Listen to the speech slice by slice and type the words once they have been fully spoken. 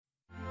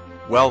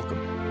Welcome.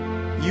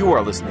 You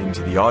are listening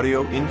to the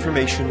Audio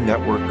Information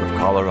Network of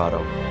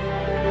Colorado.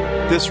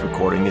 This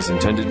recording is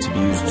intended to be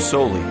used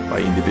solely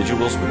by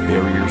individuals with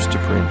barriers to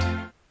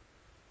print.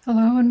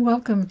 Hello and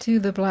welcome to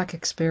the Black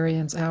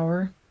Experience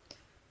Hour.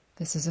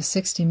 This is a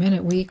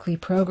 60-minute weekly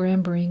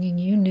program bringing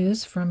you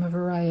news from a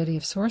variety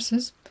of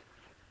sources.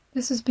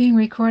 This is being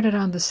recorded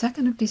on the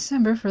 2nd of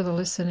December for the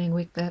listening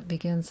week that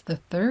begins the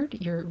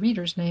 3rd. Your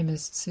reader's name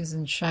is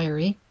Susan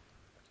Shirey.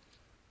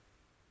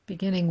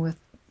 Beginning with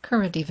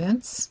current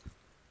events,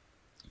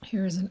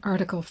 here is an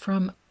article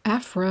from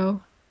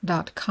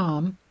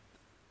afro.com.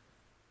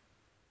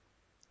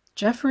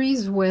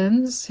 Jeffries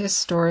wins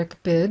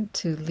historic bid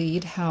to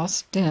lead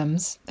House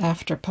Dems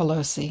after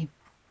Pelosi.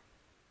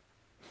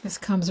 This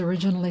comes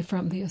originally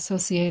from the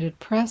Associated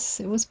Press.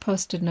 It was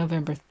posted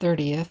November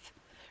 30th,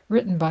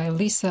 written by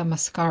Lisa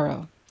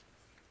Mascaro.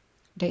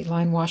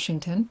 Dateline,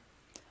 Washington.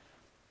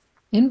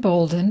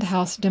 Emboldened,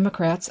 House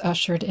Democrats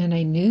ushered in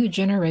a new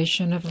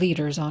generation of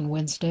leaders on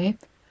Wednesday,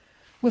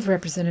 with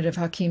Representative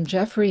Hakeem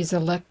Jeffries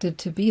elected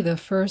to be the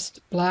first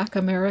Black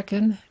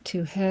American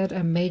to head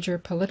a major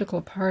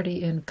political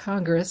party in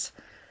Congress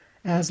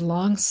as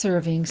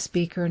long-serving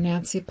Speaker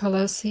Nancy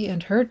Pelosi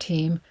and her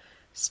team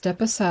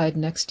step aside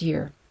next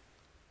year.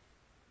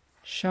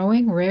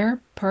 Showing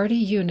rare party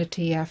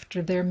unity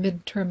after their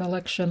midterm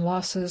election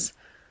losses,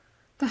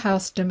 the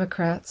House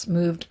Democrats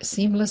moved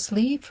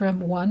seamlessly from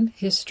one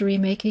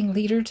history-making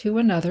leader to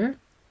another,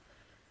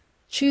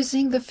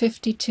 choosing the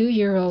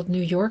 52-year-old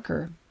New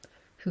Yorker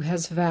who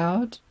has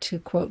vowed to,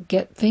 quote,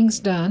 get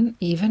things done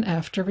even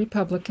after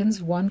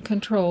Republicans won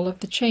control of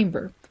the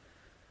chamber.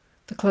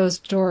 The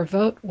closed-door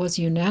vote was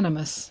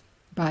unanimous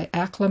by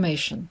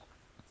acclamation.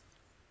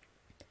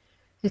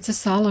 It's a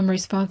solemn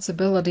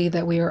responsibility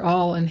that we are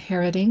all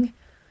inheriting,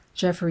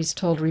 Jeffries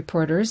told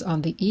reporters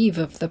on the eve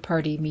of the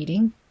party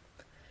meeting,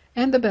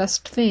 and the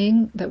best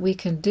thing that we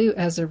can do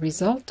as a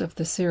result of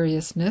the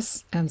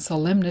seriousness and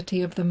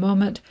solemnity of the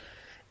moment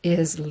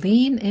is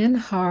lean in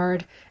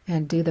hard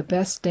and do the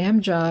best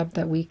damn job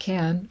that we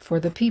can for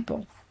the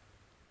people.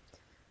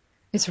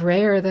 It's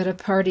rare that a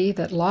party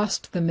that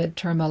lost the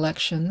midterm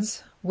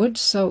elections would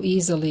so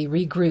easily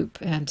regroup,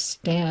 and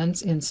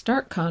stands in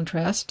stark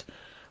contrast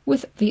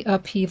with the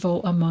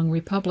upheaval among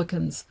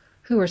Republicans,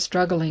 who are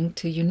struggling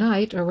to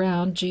unite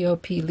around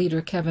GOP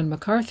leader Kevin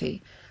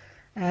McCarthy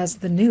as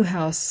the new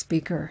House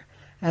Speaker,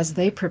 as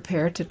they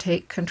prepare to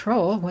take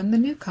control when the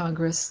new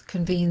Congress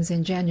convenes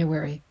in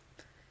January.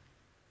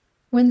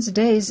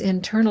 Wednesday's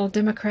internal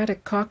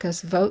Democratic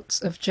caucus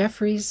votes of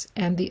Jeffries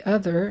and the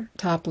other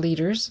top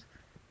leaders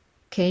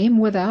came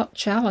without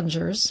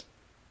challengers.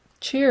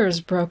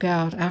 Cheers broke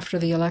out after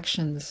the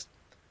elections.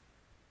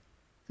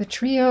 The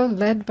trio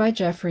led by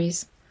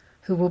Jeffries,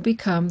 who will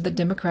become the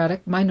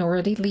Democratic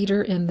minority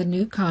leader in the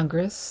new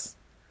Congress,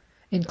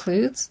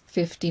 includes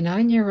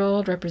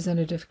 59-year-old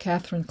Representative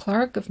Katherine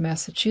Clark of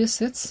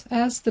Massachusetts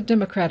as the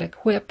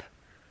Democratic whip,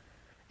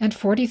 and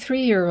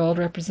 43-year-old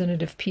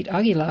Representative Pete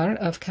Aguilar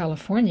of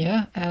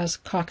California as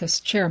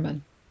caucus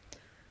chairman.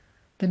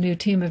 The new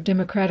team of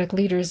Democratic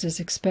leaders is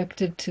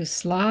expected to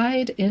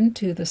slide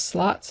into the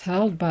slots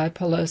held by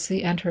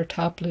Pelosi and her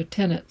top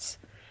lieutenants,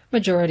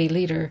 Majority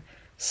Leader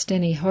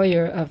Steny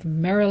Hoyer of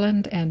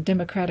Maryland and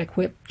Democratic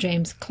Whip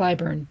James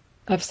Clyburn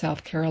of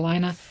South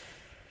Carolina,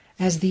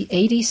 as the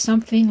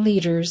 80-something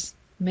leaders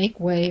make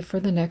way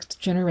for the next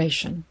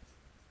generation.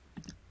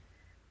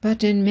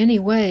 But in many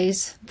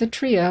ways, the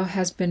trio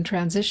has been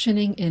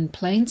transitioning in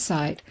plain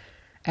sight,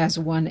 as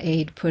one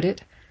aide put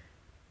it.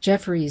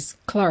 Jeffries,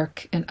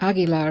 Clark, and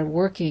Aguilar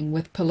working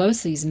with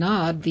Pelosi's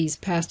nod these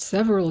past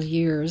several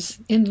years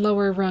in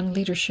lower-rung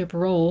leadership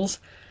roles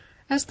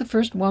as the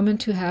first woman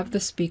to have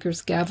the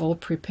Speaker's gavel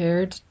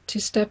prepared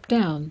to step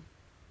down.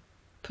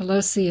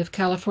 Pelosi of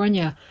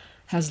California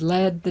has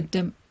led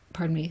the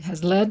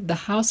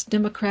House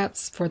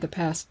Democrats for the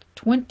past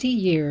 20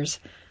 years,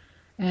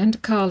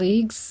 and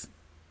colleagues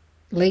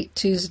late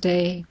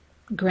Tuesday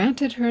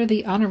granted her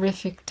the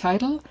honorific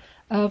title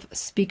of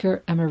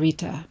Speaker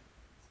Emerita.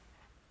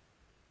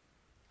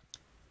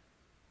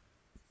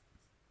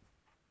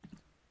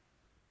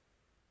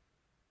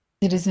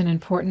 It is an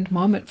important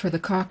moment for the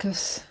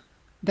caucus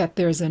that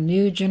there's a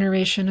new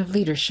generation of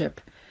leadership,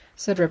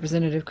 said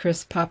Representative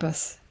Chris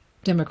Pappas,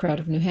 Democrat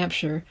of New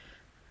Hampshire,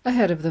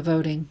 ahead of the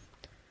voting.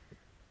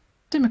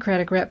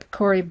 Democratic Rep.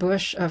 Cori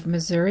Bush of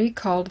Missouri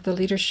called the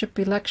leadership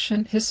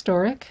election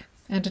historic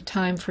and a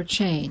time for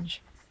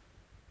change.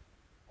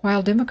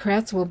 While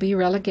Democrats will be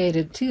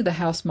relegated to the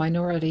House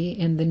minority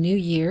in the new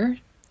year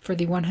for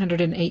the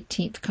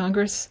 118th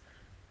Congress,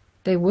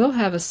 they will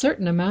have a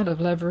certain amount of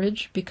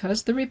leverage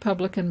because the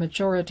Republican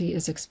majority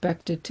is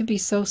expected to be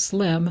so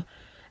slim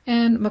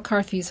and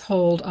McCarthy's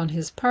hold on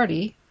his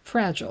party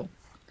fragile.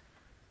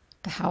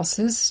 The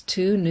House's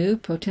two new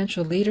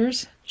potential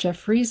leaders,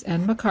 Jeffries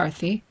and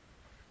McCarthy,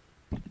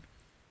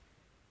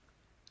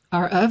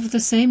 are of the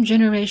same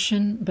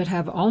generation but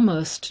have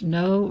almost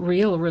no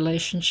real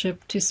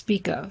relationship to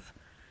speak of.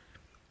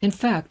 In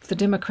fact, the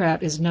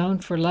Democrat is known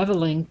for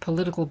leveling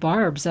political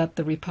barbs at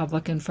the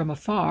Republican from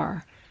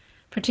afar,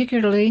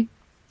 particularly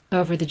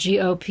over the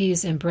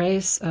GOP's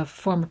embrace of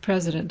former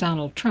President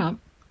Donald Trump.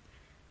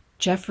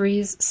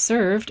 Jeffries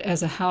served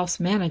as a House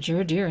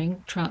manager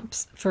during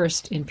Trump's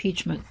first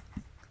impeachment.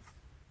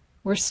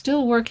 "We're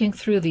still working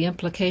through the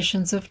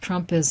implications of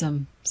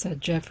Trumpism,"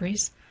 said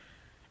Jeffries,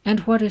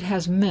 "and what it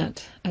has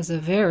meant as a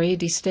very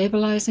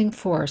destabilizing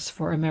force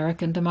for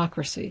American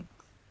democracy."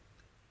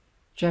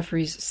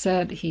 Jeffries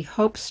said he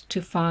hopes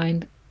to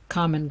find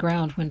common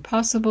ground when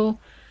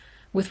possible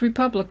with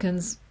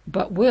Republicans,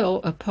 but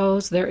will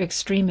oppose their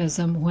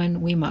extremism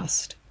when we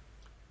must.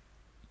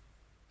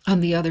 On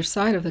the other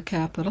side of the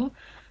Capitol,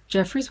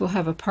 Jeffries will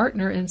have a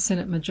partner in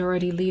Senate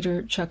Majority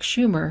Leader Chuck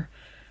Schumer,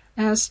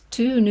 as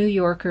two New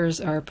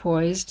Yorkers are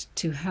poised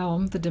to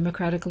helm the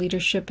Democratic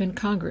leadership in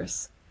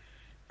Congress.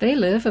 They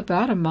live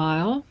about a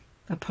mile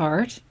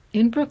apart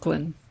in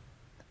Brooklyn.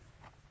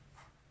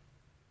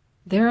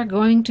 "There are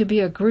going to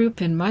be a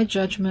group, in my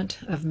judgment,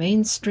 of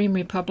mainstream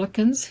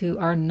Republicans who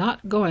are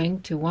not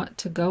going to want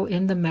to go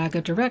in the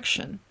MAGA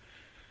direction.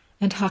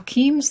 And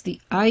Hakeem's the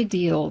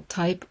ideal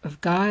type of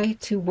guy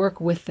to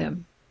work with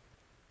them,"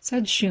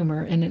 said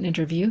Schumer in an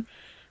interview,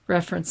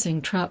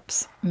 referencing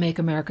Trump's Make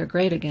America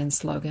Great Again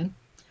slogan.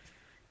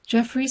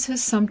 Jeffries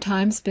has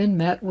sometimes been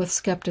met with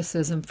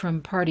skepticism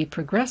from party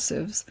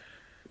progressives,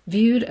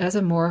 viewed as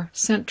a more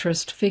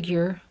centrist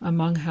figure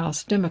among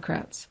House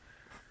Democrats.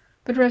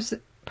 But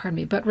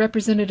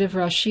Representative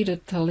Rashida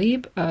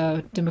Tlaib,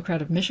 a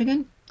Democrat of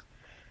Michigan,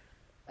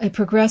 a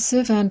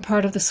progressive and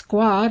part of the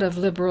squad of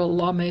liberal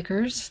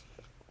lawmakers,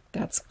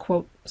 that's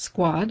quote,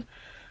 squad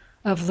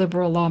of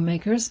liberal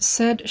lawmakers,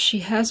 said she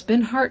has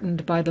been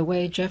heartened by the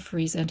way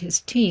Jeffries and his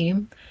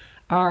team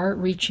are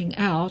reaching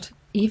out,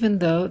 even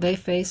though they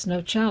face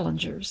no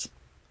challengers.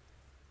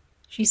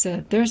 She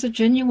said, "There's a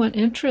genuine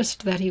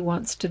interest that he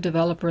wants to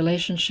develop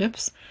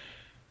relationships.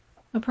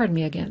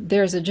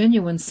 There's a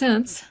genuine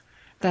sense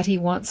that he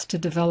wants to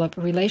develop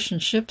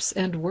relationships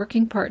and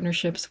working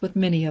partnerships with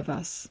many of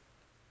us."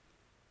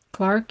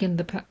 Clark in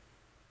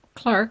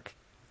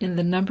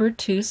the number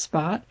 2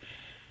 spot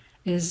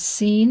is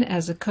seen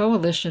as a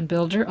coalition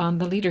builder on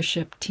the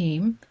leadership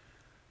team,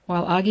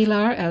 while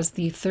Aguilar, as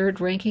the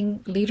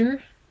third-ranking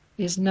leader,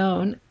 is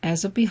known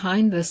as a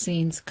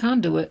behind-the-scenes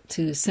conduit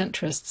to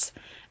centrists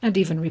and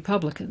even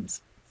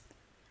Republicans.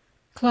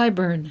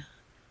 Clyburn,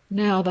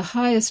 now the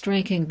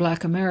highest-ranking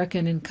Black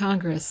American in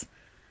Congress,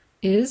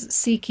 is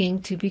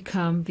seeking to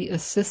become the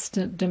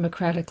assistant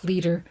Democratic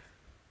leader,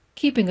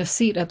 keeping a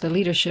seat at the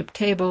leadership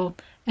table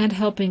and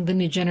helping the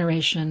new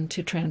generation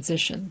to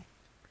transition.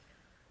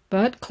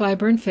 But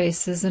Clyburn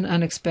faces an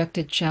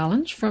unexpected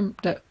challenge from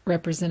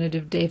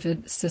Representative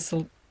David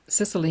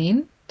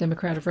Cicilline,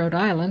 Democrat of Rhode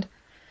Island,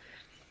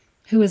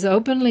 who is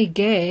openly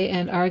gay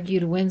and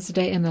argued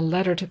Wednesday in a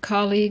letter to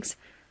colleagues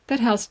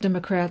that House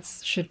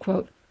Democrats should,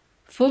 quote,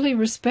 "fully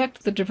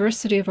respect the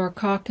diversity of our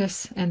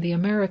caucus and the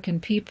American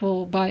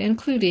people by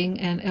including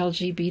an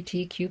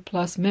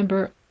LGBTQ+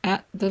 member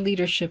at the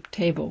leadership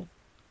table."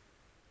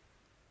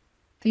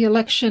 The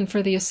election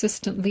for the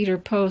assistant leader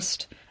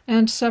post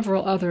and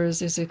several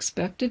others is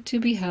expected to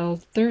be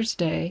held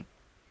Thursday.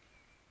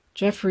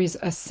 Jeffries'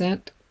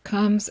 ascent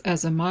comes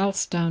as a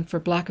milestone for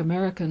Black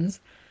Americans.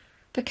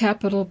 The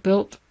Capitol,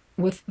 built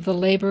with the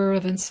labor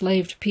of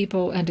enslaved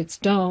people and its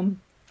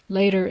dome,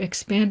 later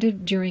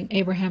expanded during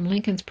Abraham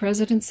Lincoln's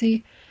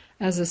presidency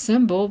as a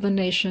symbol the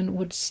nation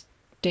would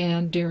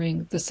stand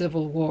during the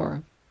Civil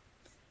War.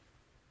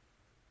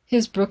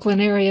 His Brooklyn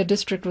area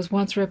district was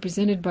once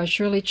represented by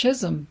Shirley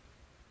Chisholm,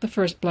 the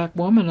first Black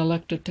woman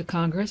elected to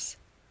Congress,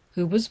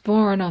 who was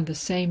born on the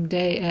same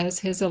day as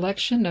his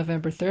election,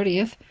 November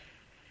 30th,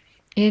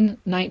 in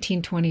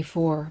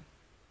 1924.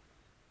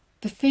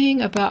 "The thing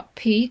about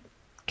Pete,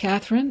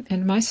 Catherine,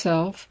 and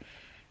myself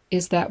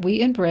is that we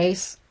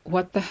embrace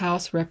what the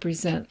House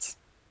represents,"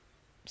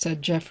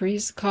 said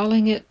Jeffries,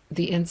 calling it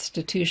the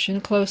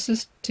institution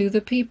closest to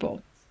the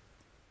people.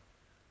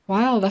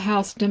 "While the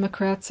House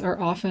Democrats are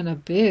often a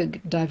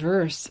big,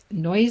 diverse,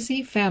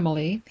 noisy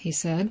family," he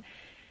said,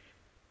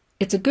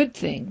 "it's a good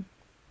thing."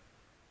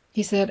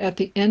 He said, "At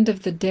the end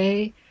of the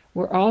day,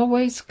 we're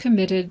always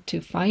committed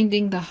to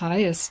finding the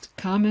highest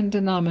common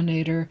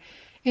denominator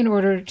in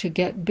order to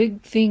get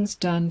big things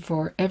done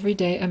for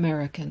everyday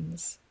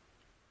Americans."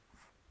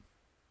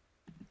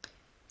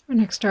 Our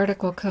next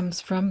article comes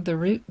from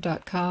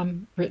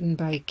TheRoot.com, written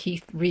by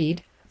Keith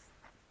Reed,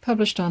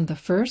 published on the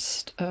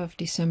 1st of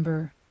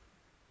December.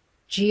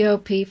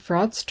 GOP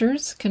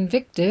fraudsters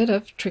convicted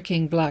of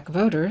tricking Black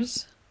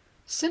voters,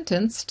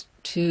 sentenced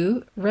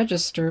to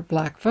register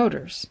Black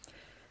voters.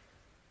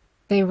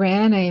 They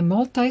ran a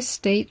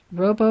multi-state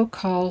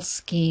robocall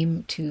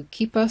scheme to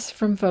keep us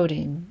from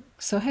voting.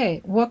 So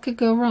hey, what could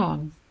go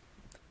wrong?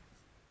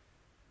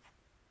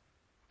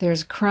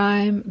 There's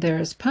crime,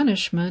 there's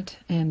punishment,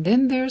 and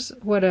then there's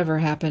whatever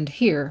happened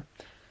here.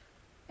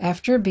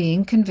 After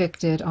being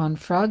convicted on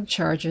fraud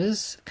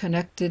charges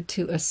connected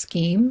to a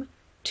scheme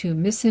to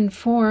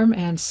misinform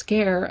and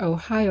scare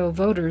Ohio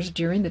voters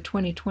during the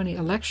 2020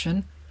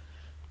 election,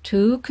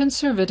 2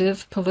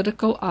 conservative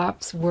political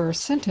ops were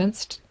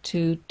sentenced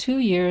to 2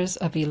 years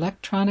of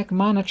electronic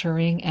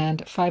monitoring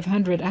and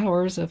 500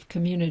 hours of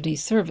community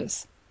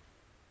service.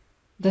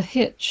 The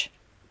hitch: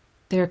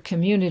 their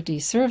community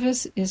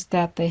service is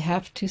that they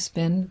have to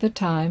spend the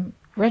time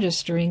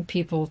registering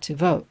people to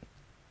vote.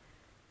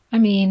 I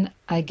mean,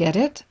 I get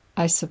it,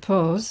 I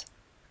suppose.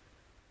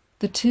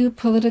 The 2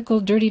 political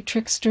dirty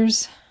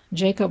tricksters,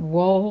 Jacob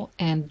Wohl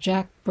and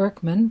Jack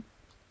Berkman,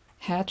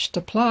 hatched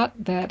a plot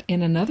that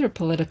in another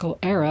political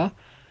era,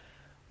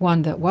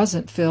 one that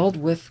wasn't filled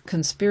with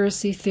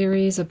conspiracy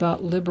theories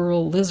about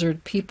liberal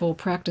lizard people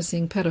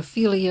practicing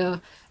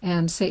pedophilia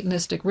and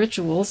Satanistic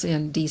rituals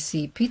in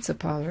D.C. pizza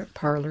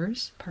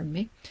parlors,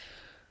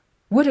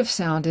 would have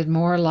sounded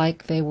more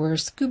like they were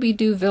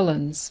Scooby-Doo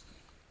villains.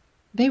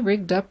 They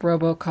rigged up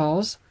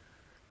robocalls,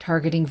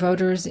 targeting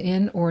voters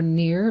in or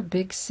near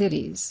big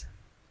cities,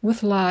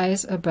 with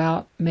lies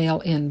about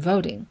mail-in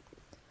voting.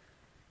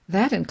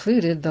 That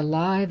included the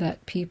lie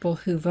that people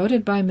who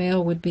voted by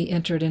mail would be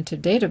entered into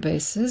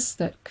databases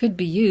that could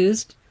be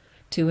used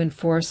to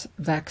enforce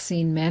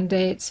vaccine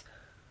mandates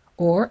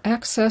or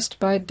accessed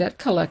by debt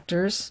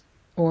collectors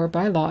or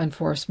by law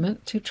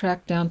enforcement to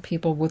track down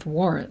people with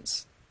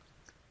warrants.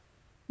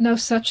 No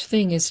such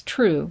thing is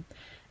true.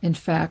 In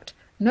fact,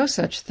 no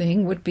such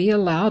thing would be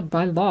allowed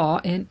by law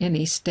in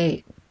any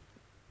state.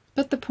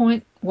 But the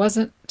point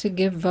wasn't to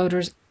give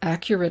voters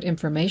accurate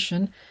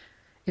information.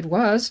 It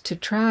was to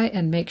try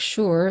and make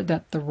sure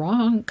that the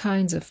wrong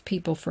kinds of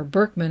people for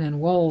Berkman and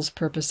Wohl's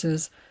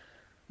purposes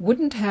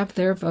wouldn't have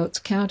their votes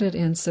counted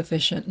in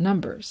sufficient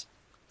numbers.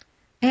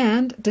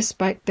 And,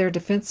 despite their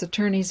defense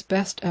attorney's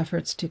best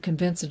efforts to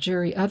convince a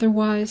jury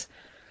otherwise,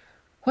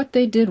 what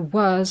they did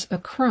was a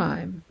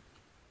crime,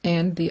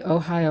 and the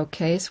Ohio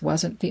case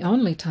wasn't the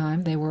only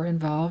time they were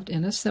involved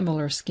in a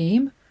similar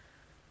scheme.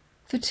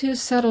 The 2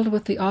 settled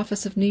with the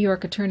Office of New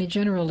York Attorney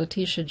General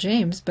Letitia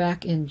James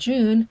back in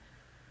June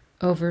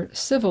over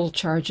civil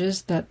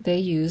charges that they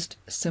used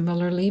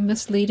similarly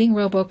misleading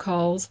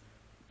robocalls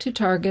to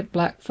target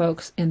black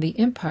folks in the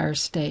Empire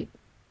State.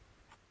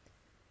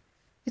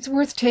 It's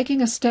worth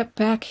taking a step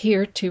back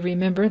here to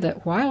remember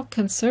that while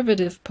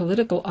conservative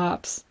political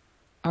ops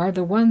are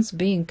the ones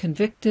being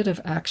convicted of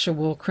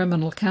actual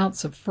criminal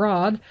counts of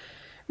fraud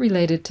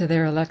related to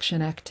their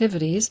election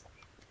activities,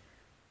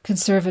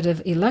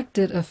 conservative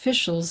elected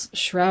officials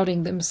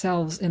shrouding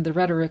themselves in the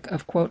rhetoric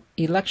of, quote,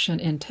 election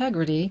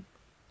integrity,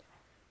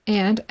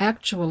 and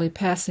actually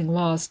passing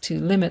laws to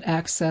limit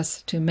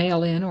access to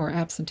mail-in or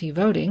absentee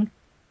voting,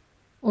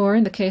 or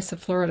in the case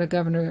of Florida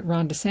Governor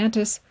Ron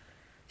DeSantis,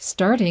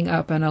 starting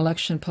up an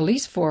election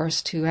police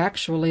force to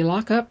actually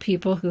lock up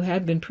people who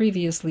had been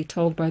previously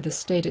told by the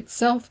state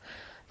itself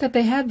that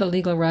they had the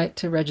legal right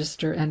to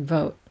register and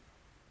vote.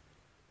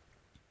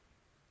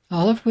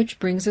 All of which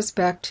brings us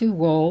back to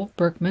Wohl,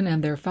 Berkman,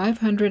 and their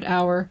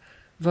 500-hour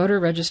voter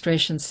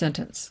registration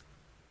sentence.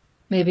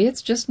 Maybe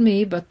it's just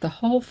me, but the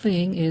whole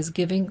thing is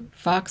giving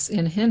Fox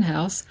in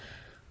Henhouse,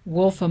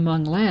 Wolf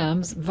Among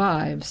Lambs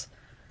vibes.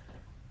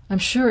 I'm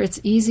sure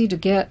it's easy to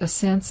get a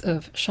sense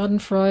of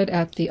schadenfreude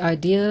at the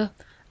idea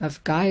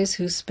of guys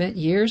who spent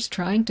years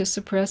trying to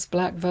suppress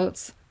black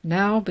votes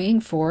now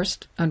being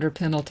forced, under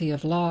penalty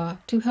of law,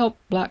 to help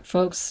black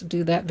folks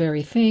do that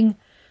very thing.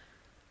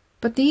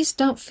 But these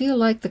don't feel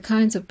like the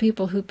kinds of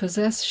people who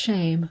possess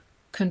shame,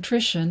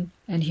 contrition,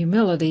 and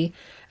humility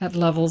at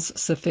levels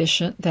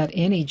sufficient that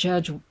any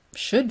judge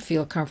should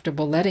feel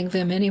comfortable letting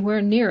them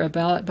anywhere near a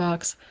ballot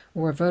box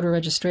or a voter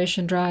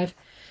registration drive,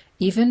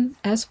 even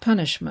as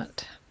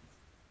punishment.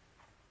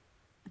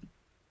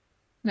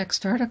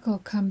 Next article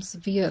comes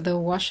via the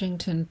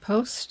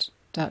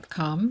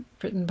WashingtonPost.com,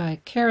 written by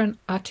Karen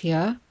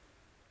Attia,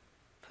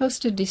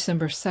 posted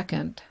December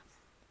 2nd.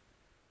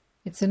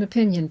 It's an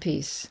opinion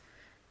piece.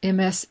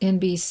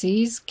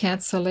 MSNBC's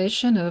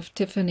cancellation of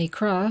Tiffany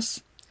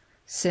Cross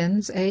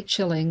sends a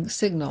chilling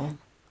signal.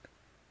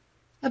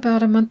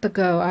 About a month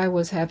ago, I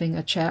was having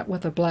a chat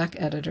with a black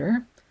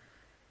editor.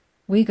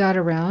 We got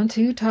around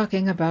to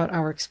talking about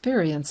our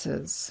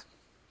experiences.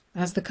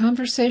 As the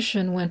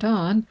conversation went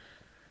on,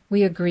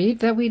 we agreed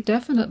that we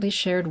definitely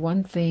shared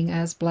one thing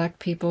as black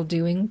people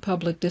doing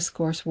public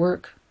discourse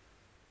work: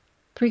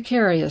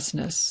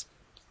 precariousness.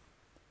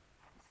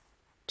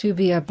 To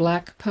be a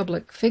black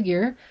public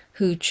figure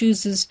who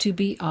chooses to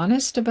be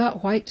honest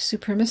about white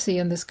supremacy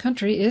in this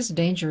country is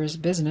dangerous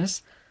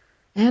business,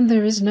 and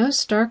there is no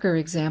starker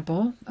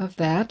example of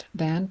that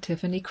than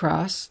Tiffany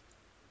Cross,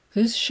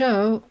 whose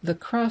show, The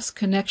Cross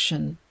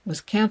Connection,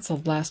 was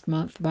canceled last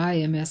month by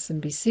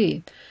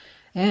MSNBC,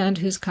 and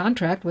whose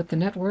contract with the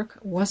network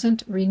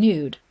wasn't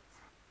renewed.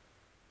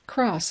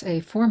 Cross, a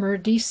former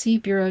D.C.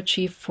 bureau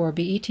chief for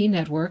BET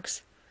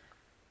Networks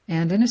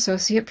and an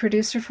associate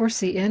producer for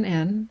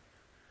CNN,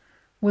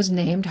 was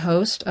named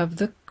host of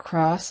The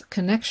Cross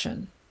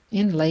Connection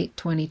in late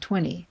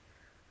 2020.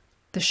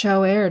 The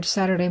show aired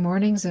Saturday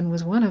mornings and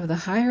was one of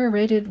the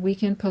higher-rated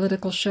weekend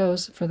political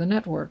shows for the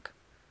network.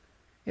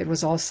 It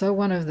was also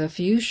one of the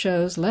few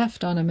shows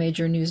left on a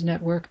major news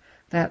network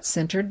that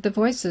centered the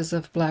voices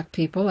of black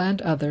people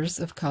and others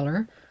of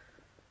color.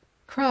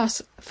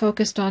 Cross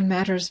focused on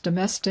matters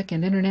domestic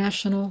and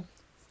international,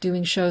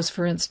 doing shows,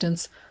 for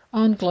instance,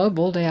 on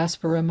global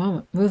diaspora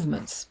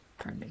movements.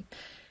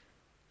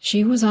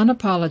 She was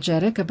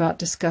unapologetic about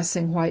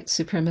discussing white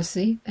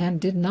supremacy and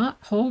did not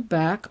hold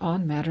back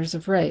on matters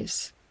of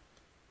race.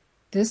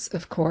 This,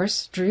 of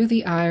course, drew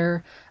the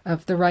ire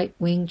of the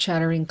right-wing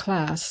chattering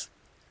class,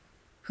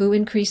 who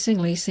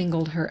increasingly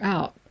singled her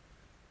out.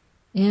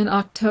 In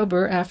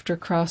October, after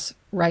Cross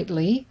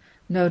rightly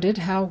noted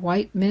how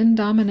white men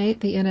dominate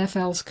the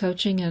NFL's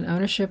coaching and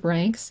ownership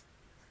ranks,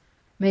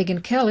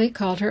 Megyn Kelly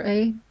called her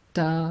a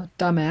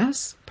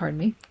dumbass,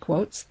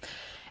 quotes,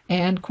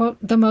 and, quote,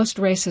 the most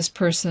racist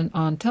person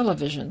on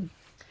television.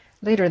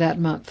 Later that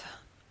month,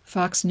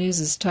 Fox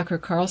News' Tucker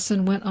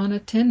Carlson went on a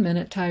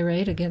 10-minute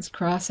tirade against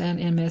Cross and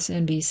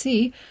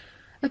MSNBC,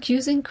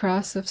 accusing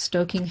Cross of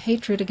stoking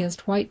hatred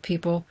against white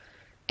people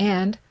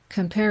and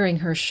comparing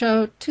her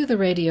show to the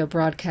radio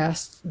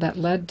broadcasts that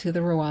led to the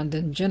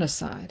Rwandan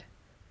genocide.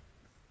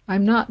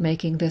 I'm not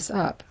making this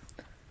up.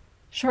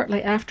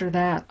 Shortly after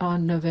that,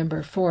 on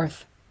November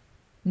 4th,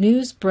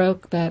 news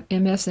broke that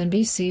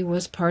MSNBC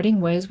was parting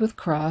ways with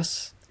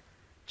Cross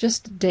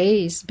just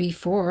days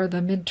before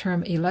the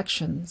midterm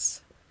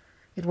elections.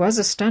 It was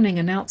a stunning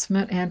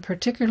announcement, and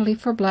particularly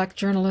for black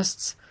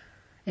journalists,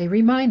 a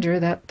reminder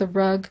that the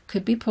rug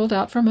could be pulled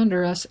out from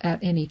under us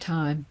at any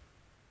time.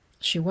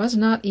 She was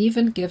not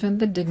even given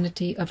the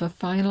dignity of a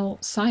final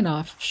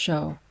sign-off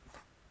show.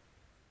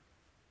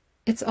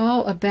 It's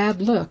all a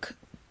bad look,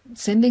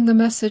 sending the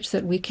message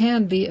that we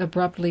can be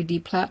abruptly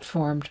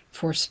deplatformed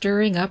for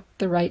stirring up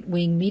the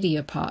right-wing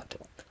media pot.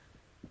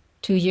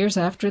 2 years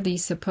after the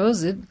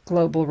supposed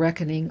global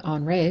reckoning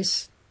on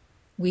race,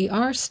 we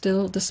are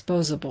still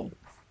disposable.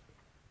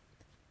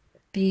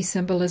 The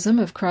symbolism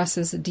of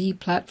Cross's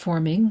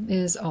deplatforming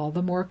is all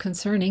the more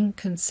concerning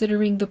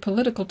considering the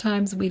political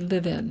times we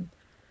live in,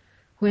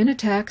 when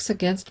attacks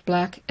against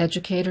black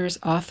educators,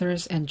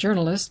 authors, and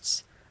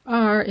journalists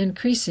are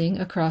increasing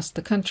across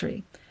the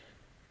country.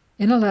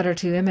 In a letter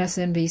to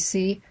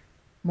MSNBC,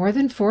 more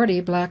than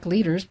 40 black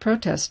leaders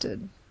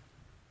protested,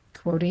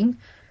 quoting,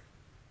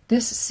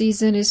 "This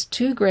season is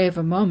too grave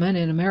a moment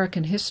in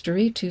American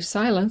history to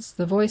silence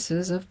the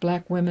voices of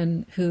black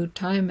women who,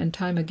 time and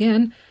time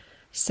again,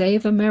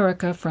 save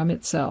America from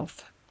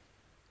itself."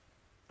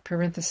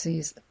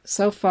 Parentheses,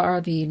 so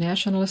far, the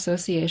National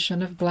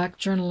Association of Black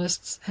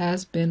Journalists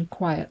has been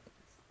quiet.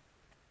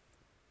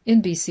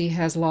 NBC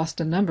has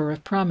lost a number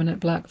of prominent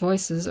black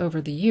voices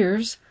over the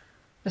years,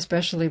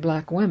 especially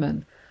black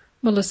women.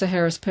 Melissa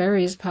Harris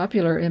Perry's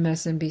popular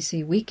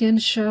MSNBC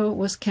Weekend show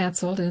was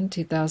canceled in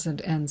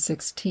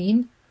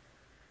 2016.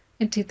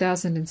 In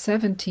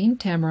 2017,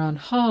 Tamron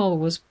Hall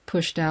was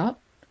pushed out.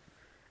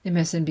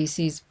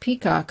 MSNBC's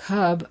Peacock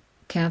Hub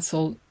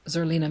canceled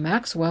Zerlina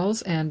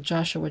Maxwell's and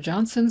Joshua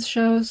Johnson's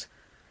shows,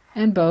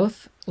 and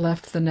both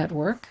left the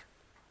network.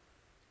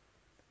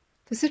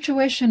 The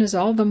situation is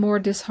all the more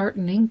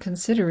disheartening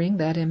considering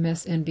that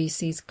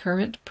MSNBC's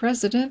current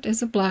president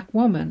is a black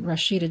woman,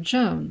 Rashida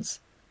Jones.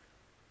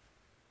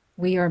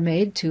 We are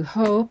made to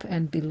hope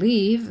and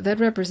believe that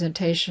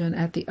representation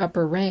at the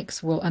upper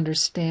ranks will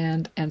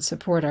understand and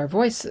support our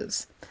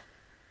voices.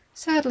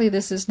 Sadly,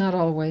 this is not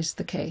always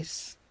the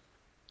case.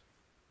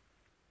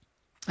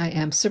 I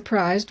am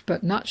surprised,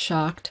 but not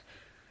shocked,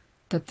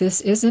 that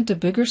this isn't a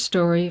bigger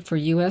story for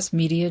U.S.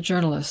 media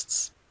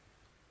journalists.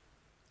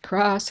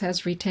 Cross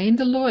has retained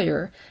a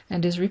lawyer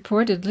and is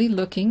reportedly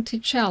looking to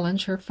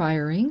challenge her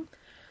firing.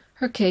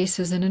 Her case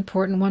is an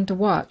important one to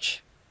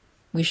watch.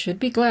 We should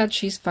be glad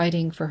she's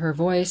fighting for her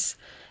voice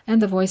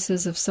and the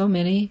voices of so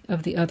many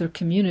of the other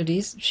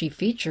communities she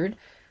featured,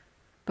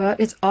 but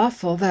it's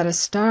awful that a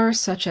star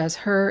such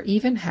as her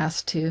even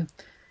has to.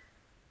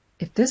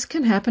 If this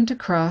can happen to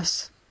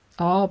Cross,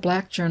 all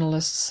black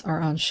journalists are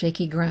on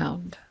shaky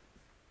ground.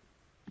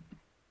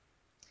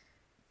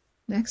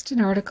 Next,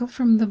 an article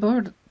from the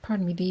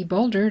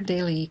Boulder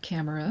Daily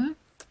Camera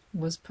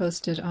was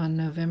posted on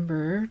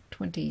November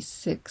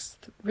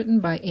 26th,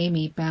 written by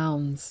Amy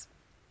Bounds.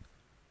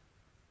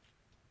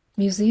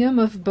 Museum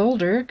of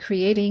Boulder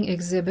creating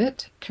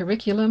exhibit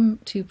curriculum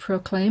to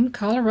proclaim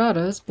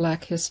Colorado's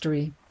Black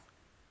history.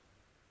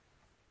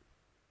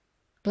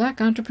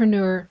 Black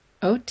entrepreneur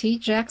O.T.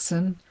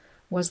 Jackson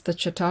was the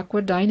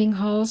Chautauqua Dining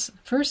Hall's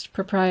first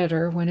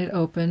proprietor when it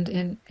opened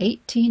in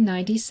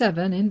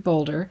 1897 in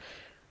Boulder,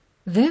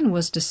 then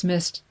was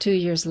dismissed 2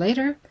 years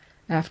later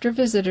after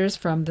visitors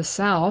from the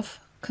South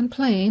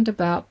complained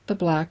about the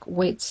black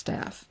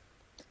waitstaff.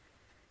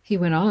 He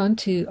went on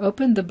to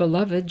open the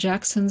beloved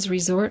Jackson's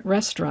Resort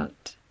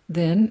Restaurant,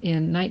 then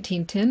in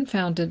 1910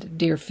 founded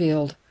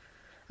Deerfield,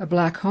 a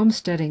black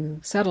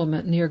homesteading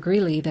settlement near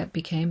Greeley that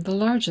became the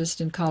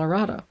largest in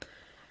Colorado.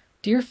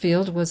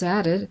 Deerfield was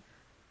added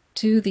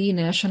to the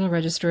National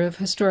Register of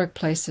Historic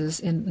Places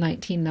in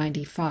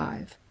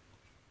 1995.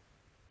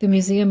 The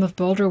Museum of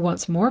Boulder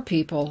wants more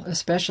people,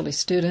 especially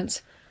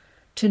students,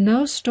 to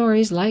know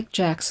stories like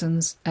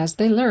Jackson's as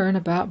they learn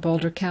about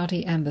Boulder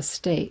County and the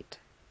state.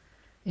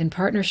 In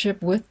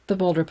partnership with the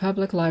Boulder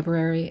Public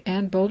Library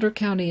and Boulder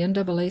County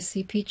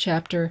NAACP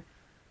chapter,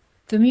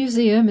 the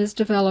museum is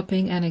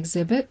developing an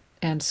exhibit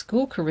and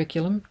school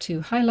curriculum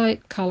to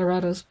highlight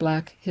Colorado's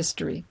Black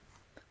history.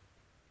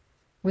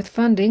 With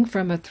funding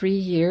from a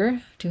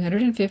 3-year,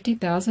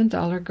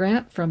 $250,000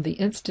 grant from the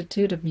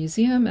Institute of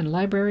Museum and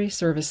Library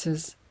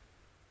Services,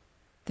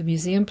 the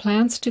museum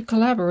plans to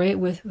collaborate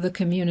with the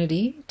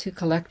community to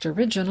collect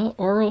original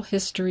oral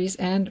histories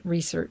and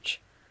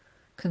research,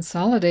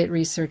 consolidate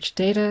research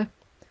data,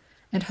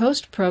 and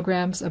host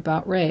programs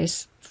about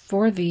race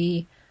for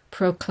the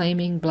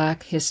Proclaiming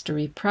Black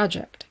History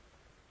project.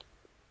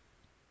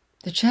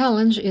 The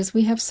challenge is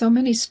we have so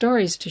many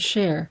stories to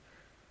share,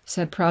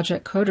 said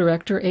project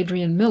co-director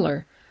Adrian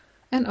Miller,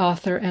 an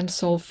author and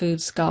soul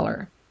food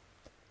scholar.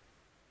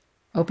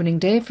 Opening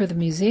day for the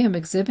museum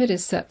exhibit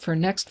is set for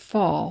next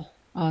fall,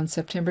 on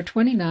September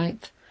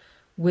 29th,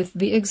 with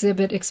the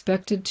exhibit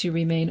expected to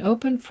remain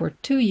open for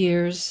 2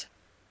 years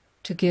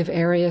to give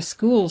area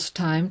schools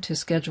time to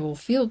schedule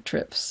field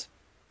trips.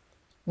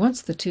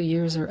 Once the 2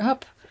 years are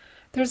up,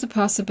 there's a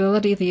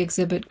possibility the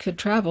exhibit could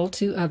travel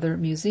to other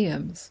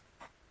museums.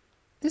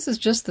 This is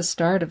just the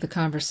start of the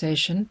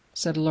conversation,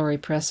 said Lori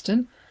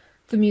Preston,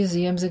 the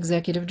museum's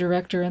executive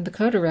director and the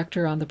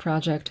co-director on the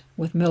project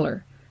with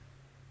Miller.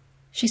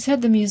 She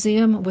said the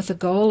museum, with the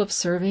goal of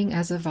serving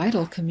as a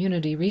vital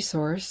community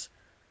resource,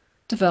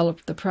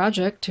 developed the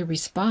project to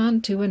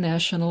respond to a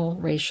national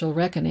racial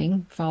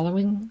reckoning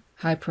following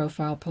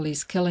high-profile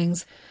police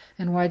killings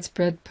and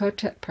widespread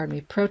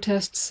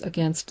protests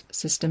against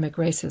systemic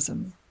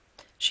racism.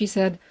 She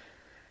said,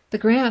 "The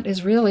grant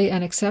is really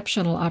an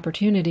exceptional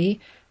opportunity.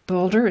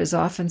 Boulder is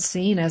often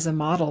seen as a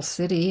model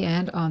city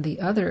and, on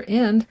the other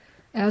end,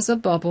 as a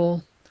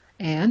bubble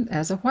and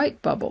as a white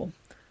bubble.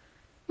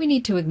 We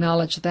need to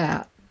acknowledge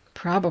that.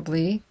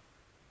 Probably,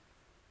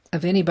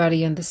 of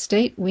anybody in the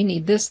state, we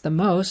need this the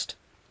most.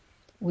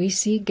 We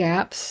see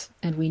gaps,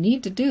 and we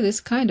need to do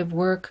this kind of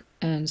work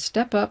and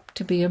step up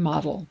to be a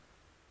model.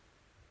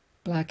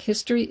 Black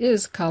history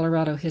is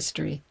Colorado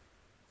history."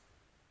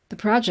 The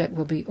project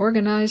will be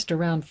organized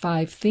around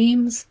 5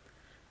 themes: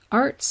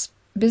 arts,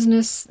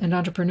 business and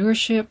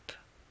entrepreneurship,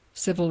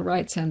 civil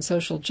rights and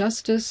social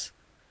justice,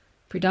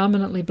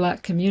 predominantly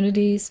Black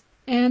communities,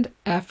 and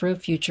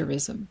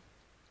Afrofuturism.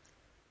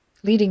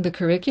 Leading the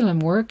curriculum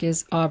work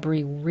is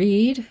Aubrey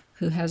Reed,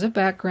 who has a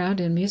background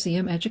in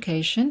museum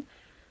education.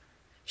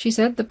 She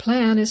said the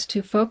plan is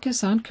to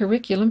focus on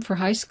curriculum for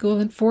high school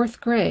and 4th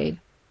grade,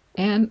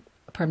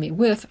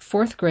 with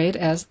 4th grade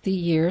as the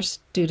year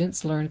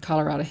students learn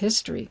Colorado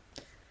history.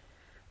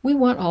 "We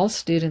want all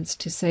students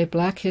to say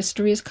Black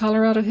history is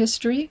Colorado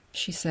history,"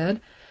 she said.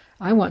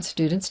 "I want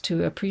students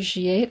to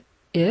appreciate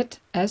it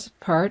as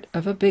part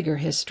of a bigger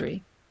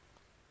history."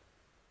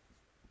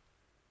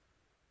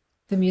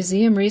 The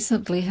museum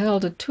recently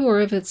held a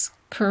tour of its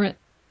current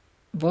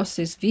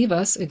Voces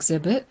Vivas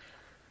exhibit,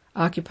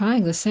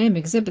 occupying the same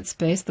exhibit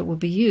space that will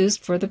be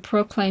used for the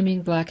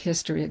Proclaiming Black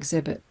History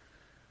exhibit,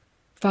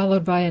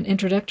 followed by an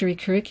introductory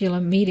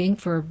curriculum meeting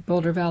for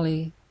Boulder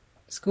Valley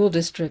School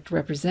District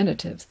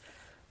representatives.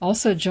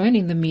 Also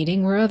joining the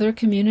meeting were other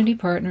community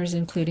partners,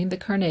 including the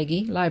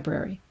Carnegie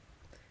Library.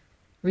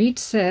 Reed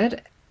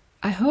said,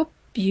 "I hope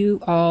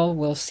you all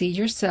will see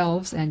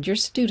yourselves and your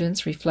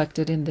students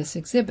reflected in this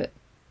exhibit."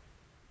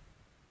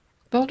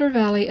 Boulder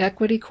Valley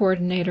Equity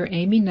Coordinator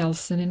Amy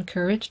Nelson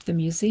encouraged the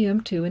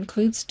museum to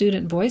include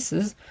student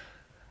voices,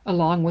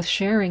 along with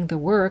sharing the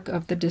work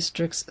of the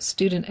district's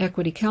Student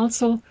Equity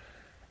Council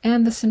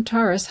and the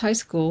Centaurus High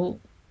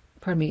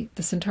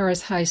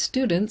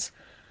students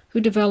who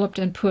developed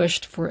and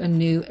pushed for a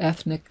new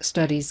ethnic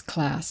studies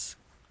class.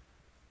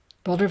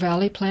 Boulder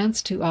Valley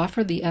plans to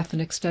offer the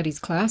ethnic studies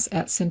class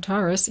at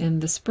Centaurus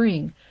in the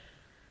spring.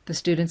 The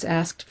students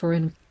asked for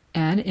an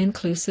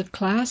inclusive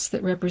class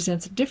that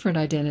represents different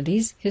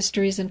identities,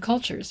 histories, and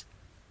cultures,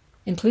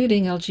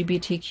 including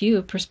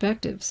LGBTQ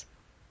perspectives.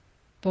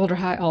 Boulder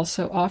High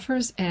also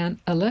offers an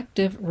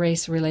elective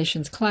race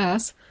relations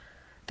class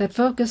that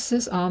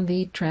focuses on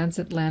the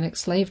transatlantic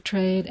slave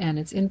trade and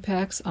its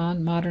impacts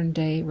on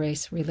modern-day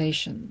race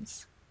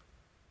relations.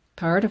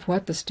 Part of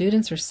what the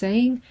students are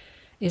saying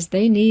is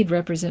they need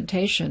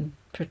representation,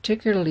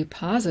 particularly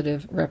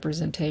positive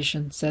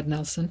representation, said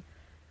Nelson.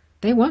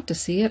 They want to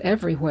see it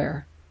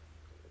everywhere.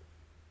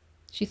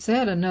 She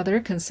said another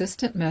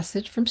consistent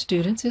message from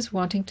students is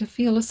wanting to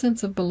feel a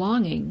sense of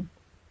belonging.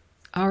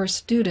 Our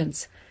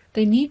students,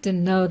 they need to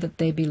know that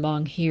they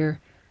belong here,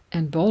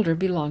 and Boulder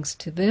belongs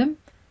to them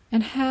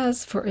and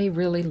has for a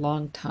really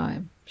long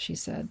time, she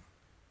said.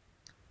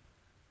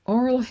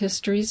 Oral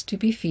histories to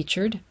be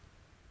featured.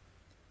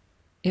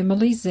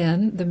 Emily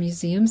Zen, the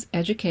museum's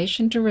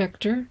education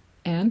director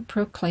and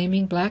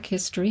Proclaiming Black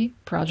History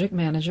project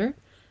manager,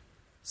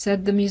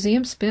 said the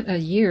museum spent a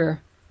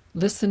year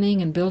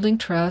listening and building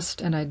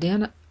trust and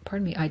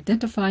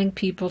identifying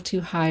people to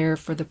hire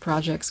for the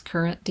project's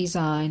current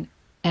design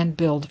and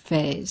build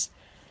phase.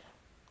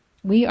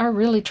 We are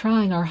really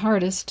trying our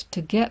hardest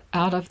to get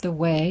out of the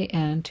way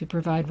and to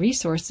provide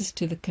resources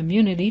to the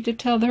community to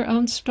tell their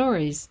own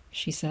stories,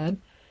 she said.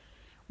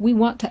 We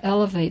want to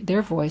elevate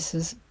their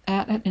voices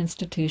at an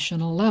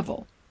institutional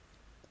level.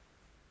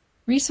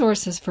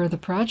 Resources for the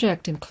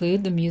project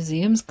include the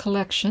museum's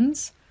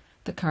collections,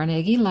 the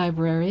Carnegie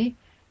Library,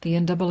 the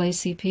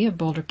NAACP of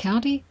Boulder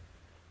County,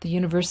 the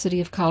University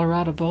of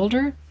Colorado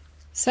Boulder,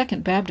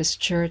 Second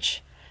Baptist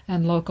Church,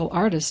 and local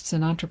artists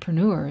and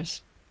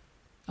entrepreneurs.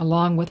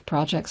 Along with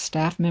project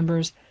staff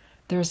members,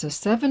 there's a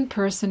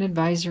 7-person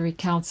advisory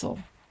council.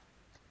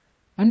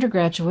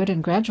 Undergraduate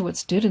and graduate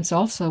students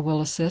also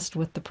will assist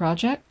with the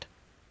project.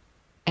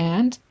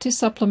 And to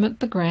supplement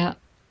the grant,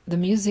 the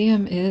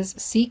museum is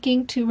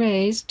seeking to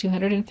raise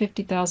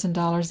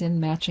 $250,000 in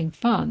matching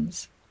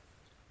funds.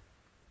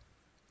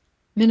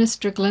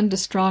 Minister Glenda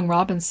Strong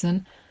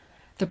Robinson,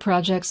 the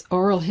project's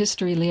oral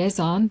history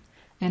liaison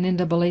and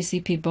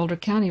NAACP Boulder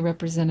County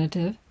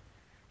representative,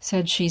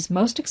 said she's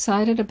most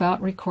excited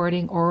about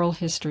recording oral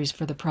histories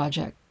for the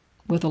project.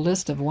 With a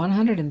list of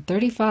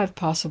 135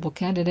 possible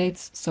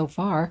candidates so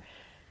far,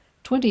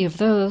 20 of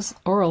those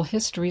oral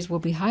histories will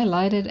be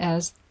highlighted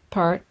as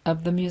part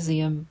of the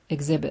museum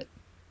exhibit.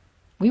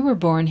 We were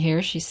born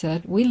here, she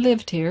said. We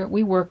lived here,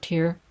 we worked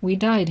here, we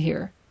died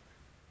here.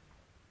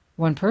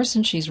 One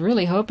person she's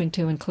really hoping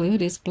to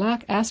include is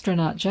Black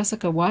astronaut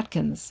Jessica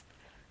Watkins,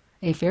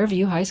 a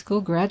Fairview High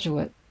School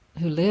graduate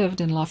who lived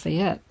in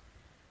Lafayette.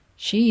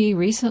 She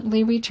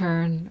recently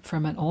returned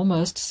from an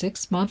almost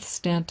 6-month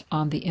stint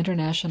on the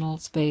International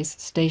Space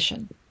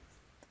Station.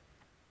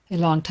 A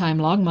longtime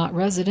Longmont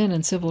resident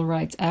and civil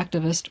rights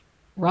activist,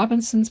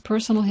 Robinson's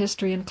personal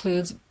history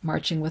includes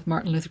marching with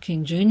Martin Luther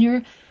King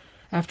Jr.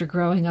 after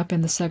growing up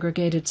in the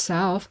segregated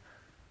South.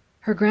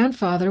 Her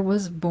grandfather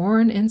was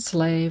born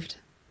enslaved,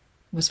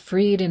 was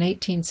freed in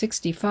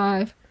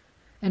 1865,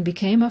 and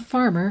became a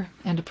farmer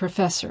and a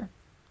professor.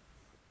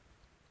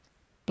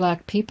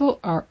 Black people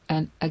are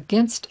an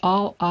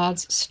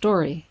against-all-odds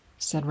story,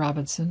 said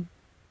Robinson,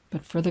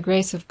 but for the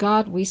grace of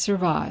God we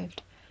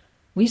survived.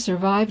 We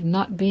survived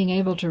not being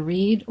able to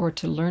read or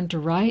to learn to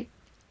write.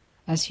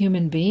 As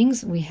human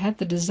beings, we had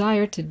the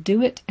desire to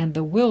do it and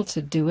the will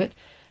to do it.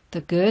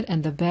 The good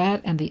and the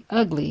bad and the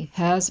ugly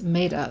has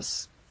made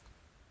us.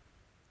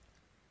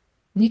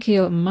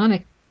 Nikhil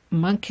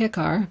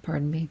Mankekar,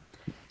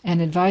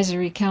 an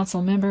advisory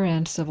council member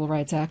and civil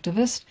rights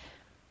activist,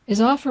 is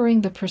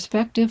offering the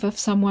perspective of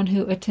someone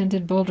who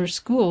attended Boulder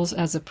schools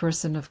as a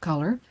person of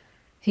color.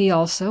 He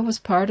also was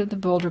part of the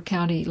Boulder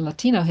County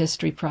Latino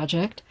History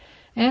Project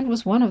and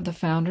was one of the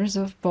founders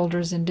of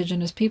Boulder's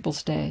Indigenous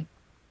Peoples Day.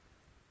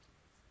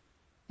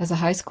 As a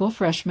high school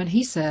freshman,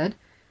 he said,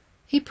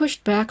 he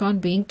pushed back on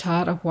being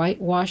taught a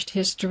whitewashed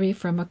history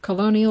from a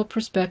colonial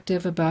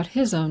perspective about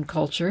his own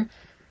culture.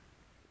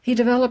 He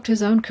developed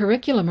his own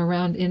curriculum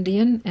around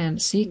Indian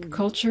and Sikh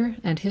culture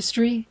and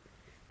history,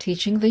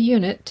 teaching the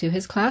unit to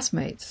his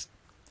classmates.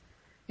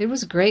 It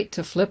was great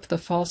to flip the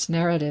false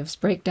narratives,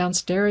 break down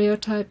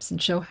stereotypes,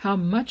 and show how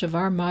much of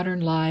our modern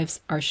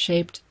lives are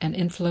shaped and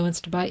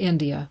influenced by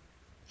India,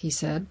 he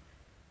said.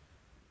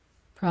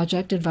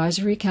 Project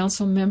Advisory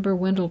Council member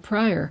Wendell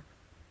Pryor,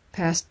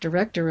 past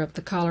director of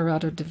the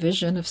Colorado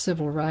Division of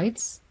Civil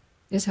Rights,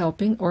 is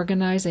helping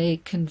organize a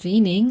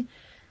convening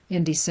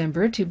in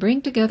December to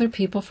bring together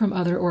people from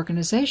other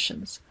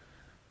organizations.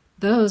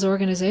 Those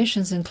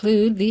organizations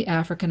include the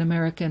African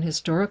American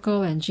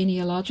Historical and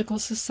Genealogical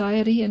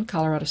Society in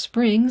Colorado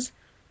Springs,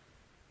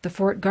 the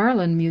Fort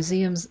Garland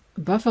Museum's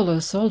Buffalo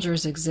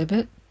Soldiers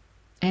exhibit,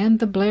 and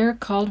the Blair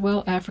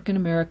Caldwell African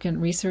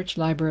American Research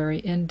Library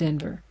in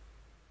Denver.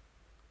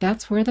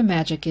 That's where the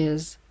magic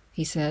is,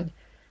 he said,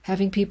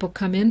 having people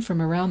come in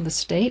from around the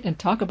state and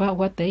talk about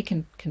what they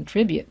can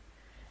contribute.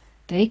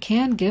 They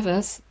can give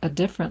us a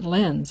different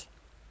lens.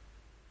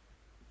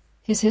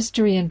 His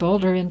history in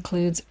Boulder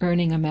includes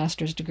earning a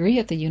master's degree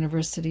at the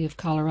University of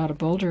Colorado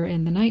Boulder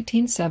in the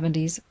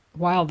 1970s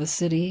while the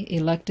city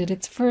elected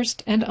its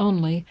first and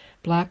only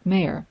black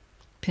mayor,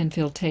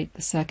 Penfield Tate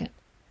II.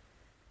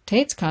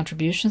 Tate's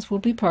contributions will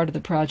be part of the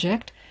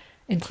project,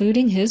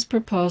 including his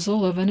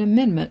proposal of an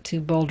amendment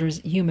to Boulder's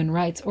Human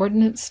Rights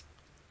Ordinance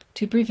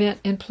to prevent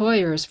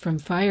employers from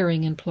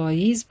firing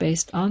employees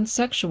based on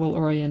sexual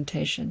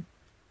orientation.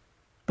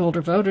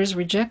 Boulder voters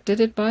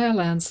rejected it by a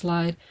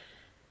landslide,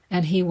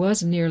 and he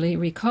was nearly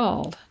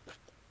recalled.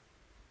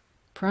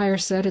 Pryor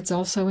said it's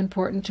also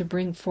important to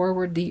bring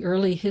forward the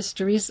early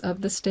histories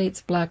of the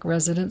state's black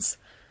residents,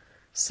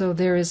 so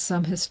there is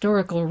some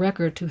historical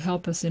record to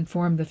help us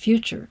inform the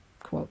future.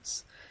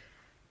 Quotes.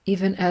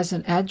 Even as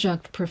an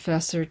adjunct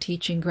professor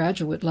teaching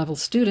graduate-level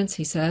students,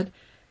 he said,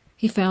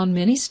 he found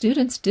many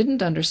students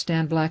didn't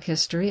understand black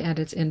history and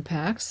its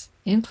impacts,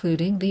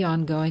 including the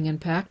ongoing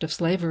impact of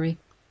slavery.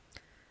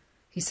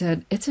 He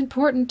said, it's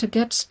important to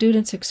get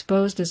students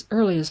exposed as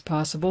early as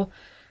possible.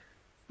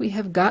 We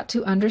have got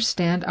to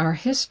understand our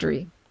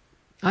history.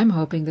 I'm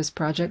hoping this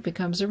project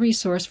becomes a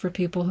resource for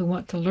people who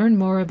want to learn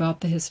more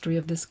about the history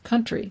of this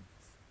country.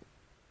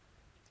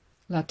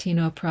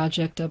 Latino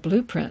Project, a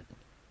Blueprint.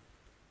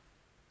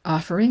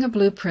 Offering a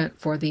blueprint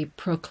for the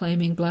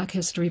Proclaiming Black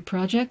History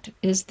Project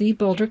is the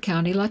Boulder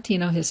County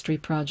Latino History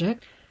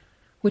Project,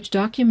 which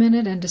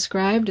documented and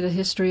described the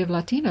history of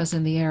Latinos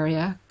in the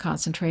area,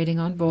 concentrating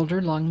on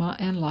Boulder, Longmont,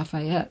 and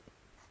Lafayette.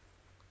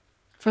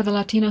 For the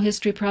Latino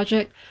History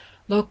Project,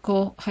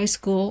 local high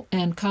school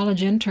and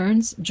college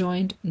interns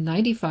joined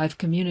 95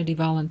 community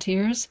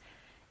volunteers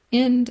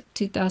in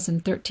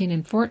 2013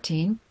 and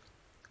 14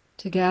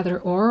 to gather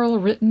oral,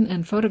 written,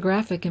 and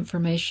photographic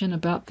information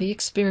about the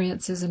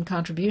experiences and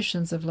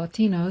contributions of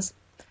Latinos.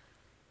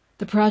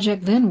 The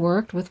project then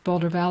worked with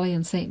Boulder Valley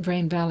and St.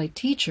 Vrain Valley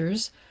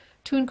teachers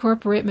to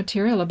incorporate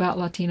material about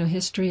Latino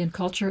history and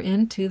culture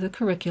into the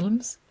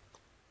curriculums.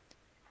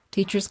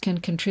 Teachers can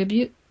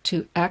continue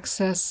to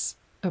access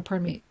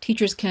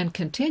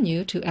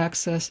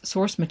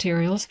source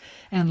materials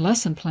and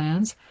lesson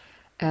plans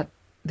at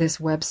this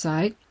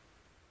website,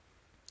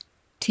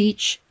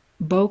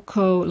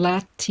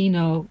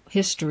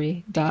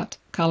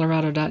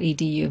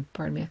 teachbocolatinohistory.colorado.edu.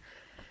 Pardon me, I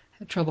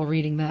had trouble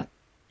reading that.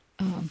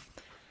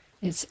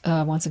 It's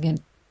once again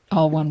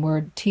all one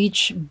word,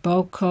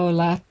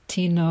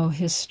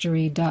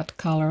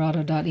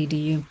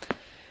 teachbocolatinohistory.colorado.edu.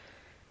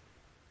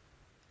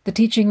 The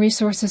teaching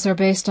resources are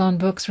based on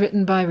books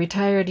written by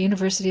retired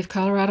University of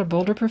Colorado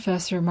Boulder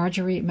professor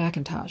Marjorie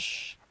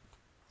McIntosh.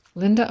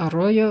 Linda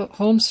Arroyo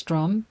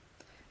Holmstrom,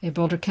 a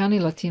Boulder County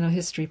Latino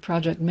History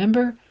Project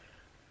member,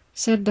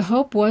 said the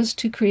hope was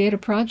to create a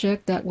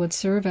project that would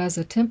serve as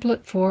a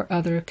template for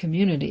other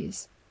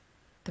communities.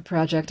 The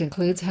project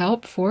includes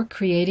help for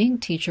creating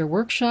teacher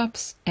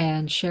workshops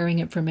and sharing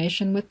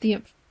information with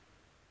the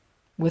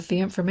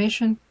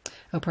information.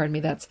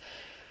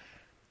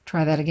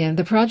 Try that again.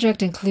 The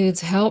project includes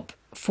help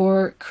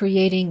for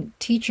creating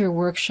teacher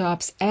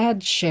workshops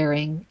and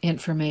sharing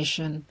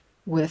information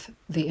with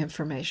the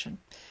information.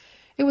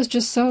 It was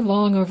just so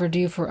long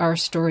overdue for our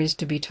stories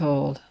to be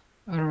told,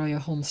 Arroyo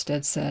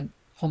Holmstrom.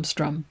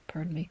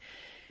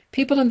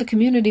 People in the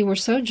community were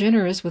so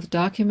generous with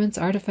documents,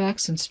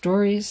 artifacts, and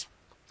stories.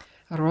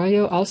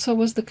 Arroyo also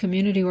was the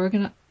community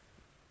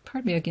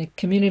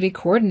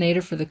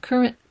coordinator for the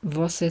current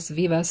Voces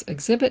Vivas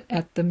exhibit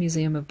at the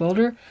Museum of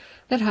Boulder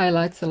that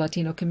highlights the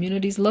Latino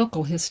community's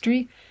local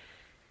history.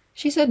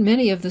 She said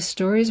many of the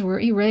stories were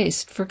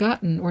erased,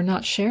 forgotten, or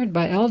not shared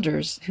by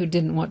elders who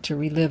didn't want to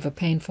relive a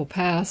painful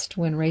past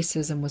when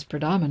racism was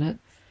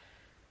predominant.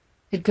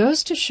 It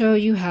goes to show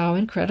you how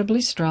incredibly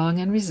strong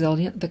and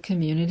resilient the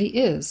community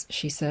is,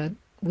 she said.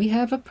 We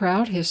have a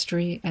proud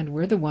history, and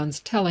we're the ones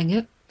telling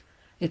it.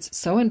 It's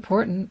so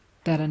important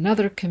that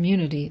another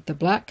community, the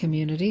Black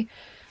community,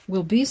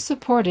 will be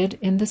supported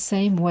in the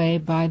same way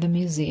by the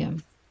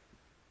museum.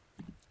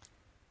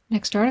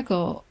 Next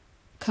article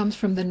comes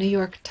from the New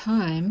York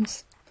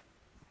Times.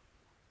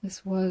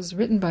 This was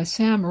written by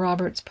Sam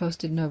Roberts,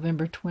 posted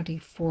November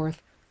 24th.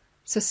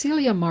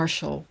 Cecilia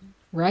Marshall,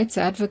 rights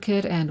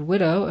advocate and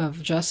widow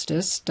of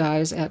Justice,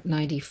 dies at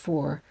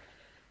 94.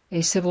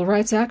 A civil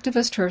rights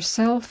activist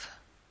herself,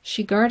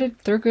 she guarded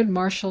Thurgood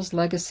Marshall's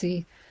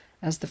legacy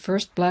as the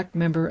first Black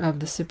member of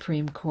the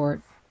Supreme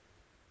Court.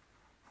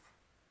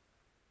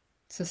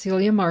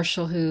 Cecilia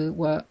Marshall, who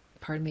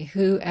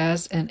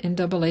as an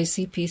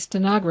NAACP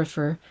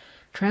stenographer,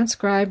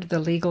 transcribed the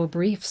legal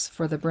briefs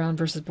for the Brown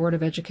v. Board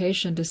of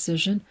Education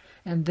decision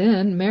and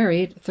then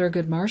married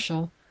Thurgood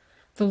Marshall,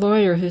 the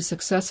lawyer who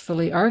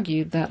successfully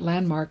argued that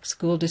landmark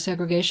school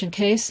desegregation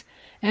case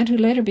and who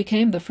later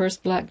became the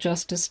first Black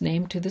justice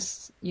named to the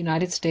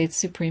United States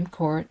Supreme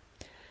Court,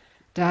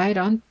 died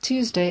on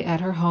Tuesday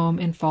at her home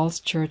in Falls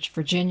Church,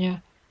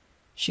 Virginia.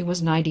 She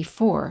was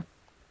 94.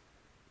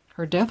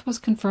 Her death was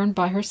confirmed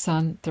by her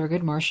son,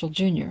 Thurgood Marshall,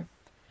 Jr.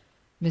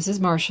 Mrs.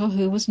 Marshall,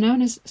 who was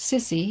known as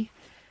Sissy,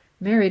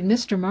 married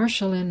Mr.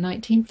 Marshall in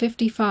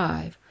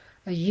 1955,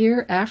 a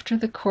year after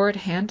the court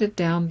handed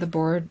down the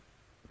Brown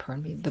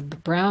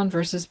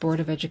v. Board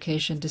of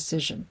Education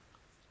decision,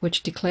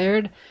 which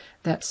declared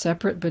that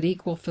separate but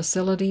equal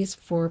facilities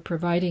for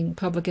providing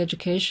public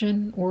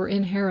education were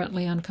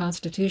inherently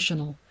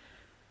unconstitutional.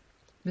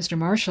 Mr.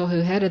 Marshall,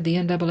 who headed the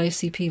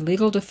NAACP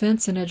Legal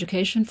Defense and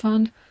Education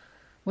Fund,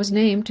 was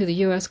named to the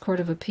U.S. Court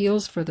of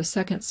Appeals for the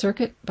Second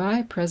Circuit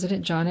by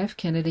President John F.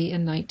 Kennedy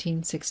in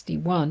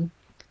 1961.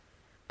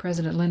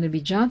 President Lyndon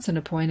B. Johnson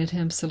appointed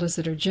him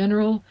Solicitor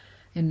General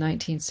in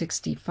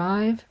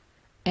 1965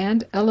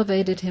 and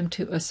elevated him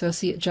to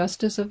Associate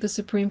Justice of the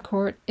Supreme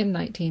Court in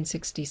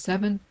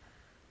 1967.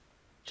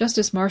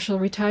 Justice Marshall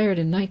retired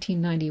in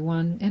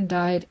 1991 and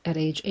died at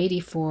age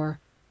 84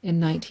 in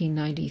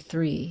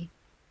 1993.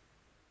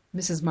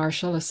 Mrs.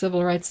 Marshall, a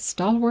civil rights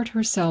stalwart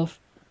herself,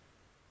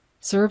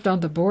 served on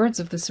the boards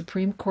of the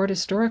Supreme Court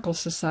Historical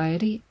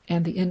Society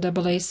and the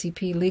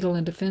NAACP Legal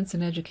and Defense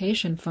and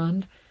Education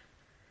Fund.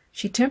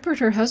 She tempered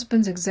her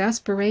husband's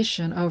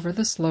exasperation over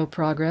the slow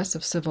progress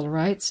of civil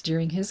rights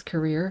during his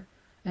career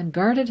and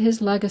guarded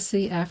his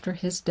legacy after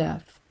his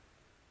death.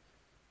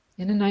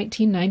 In a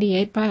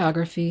 1998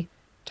 biography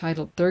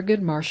titled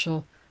Thurgood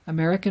Marshall,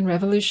 American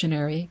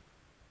Revolutionary,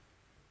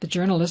 the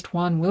journalist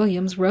Juan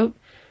Williams wrote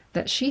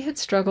that she had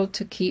struggled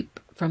to keep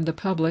from the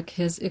public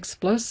his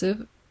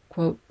explosive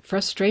quote,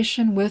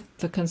 frustration with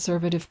the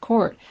conservative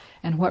court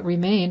and what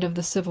remained of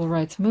the civil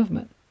rights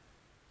movement.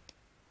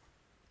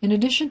 In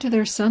addition to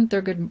their son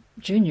Thurgood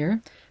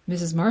Jr.,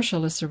 Mrs.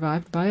 Marshall is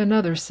survived by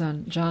another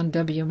son, John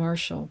W.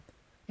 Marshall,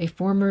 a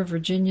former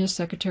Virginia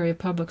Secretary of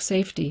Public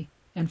Safety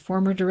and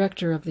former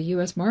director of the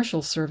U.S.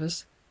 Marshals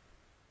Service,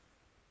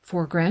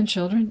 4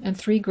 grandchildren and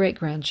 3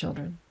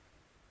 great-grandchildren.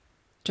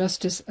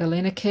 Justice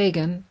Elena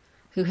Kagan,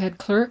 who had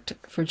clerked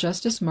for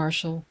Justice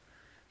Marshall,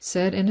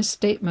 said in a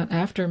statement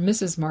after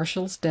Mrs.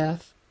 Marshall's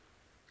death,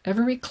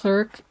 "Every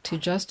clerk to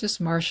Justice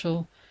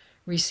Marshall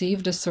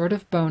received a sort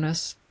of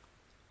bonus,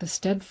 the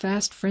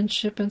steadfast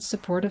friendship and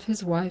support of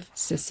his wife,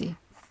 Sissy."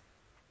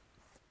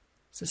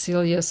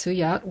 Cecilia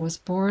Suyat was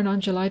born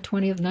on July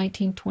 20,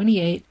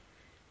 1928,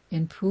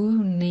 in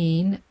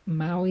Puuneen,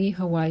 Maui,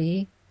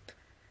 Hawaii,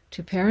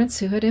 to parents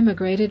who had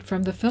immigrated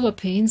from the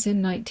Philippines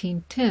in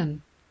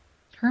 1910.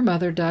 Her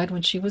mother died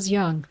when she was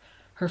young.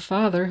 Her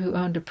father, who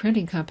owned a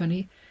printing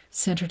company,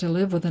 sent her to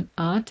live with an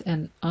aunt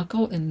and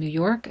uncle in New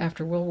York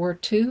after World War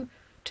II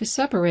to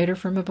separate her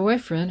from a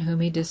boyfriend whom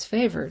he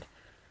disfavored.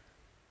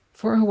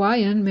 For a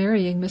Hawaiian,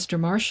 marrying Mr.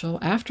 Marshall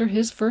after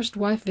his first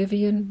wife,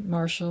 Vivian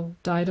Marshall,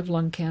 died of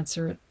lung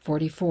cancer at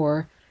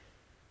 44,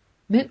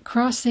 meant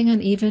crossing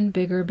an even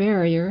bigger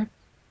barrier,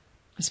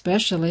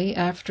 especially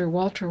after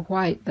Walter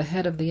White, the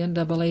head of the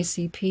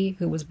NAACP,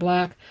 who was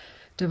black,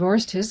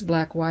 divorced his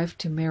black wife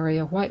to marry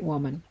a white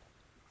woman.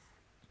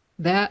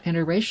 That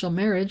interracial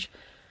marriage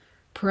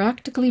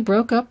practically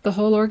broke up the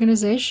whole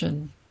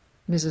organization,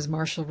 Mrs.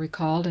 Marshall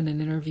recalled in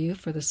an interview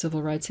for the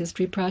Civil Rights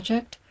History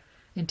Project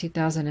in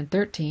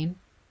 2013.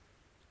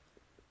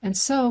 And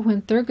so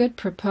when Thurgood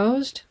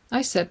proposed,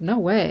 I said no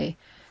way,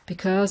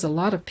 because a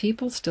lot of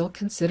people still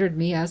considered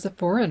me as a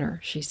foreigner,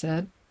 she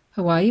said.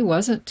 Hawaii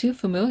wasn't too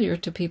familiar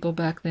to people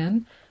back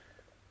then,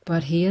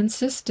 but he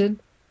insisted.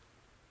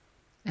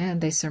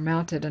 And they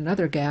surmounted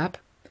another gap.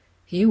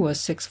 He was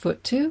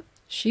 6'2",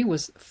 she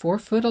was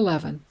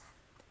 4'11".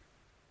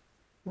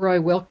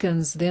 Roy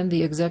Wilkins, then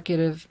the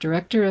executive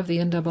director of the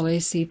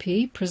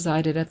NAACP,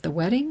 presided at the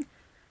wedding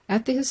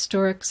at the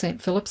historic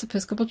St. Philip's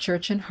Episcopal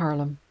Church in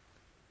Harlem.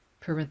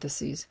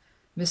 Parentheses.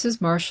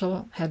 Mrs.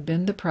 Marshall had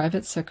been the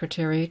private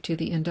secretary to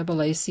the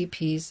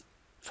NAACP's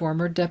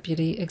former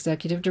deputy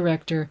executive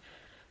director,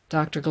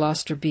 Dr.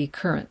 Gloucester B.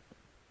 Current.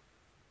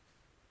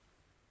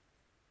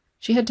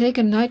 She had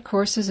taken night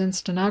courses in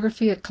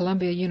stenography at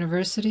Columbia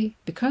University.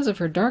 Because of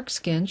her dark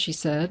skin, she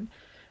said,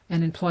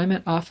 an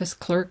employment office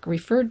clerk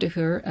referred to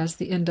her as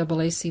the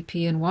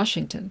NAACP in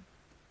Washington.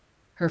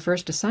 Her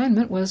first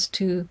assignment was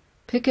to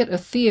picket a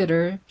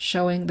theater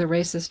showing the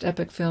racist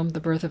epic film The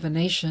Birth of a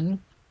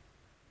Nation.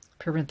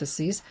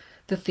 Parentheses.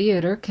 The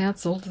theater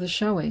canceled the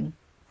showing.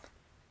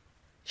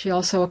 She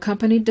also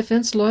accompanied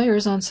defense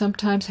lawyers on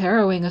sometimes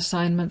harrowing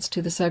assignments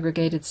to the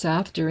segregated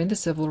South during the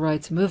Civil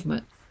Rights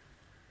Movement.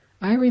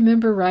 I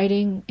remember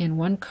riding in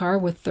one car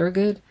with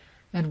Thurgood,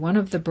 and one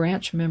of the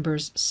branch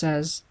members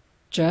says,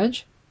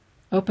 "Judge,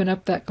 open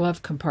up that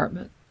glove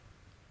compartment,"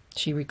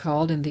 she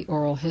recalled in the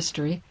oral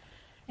history,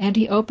 and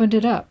he opened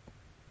it up.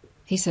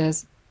 He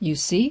says, "You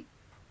see,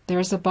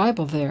 there's a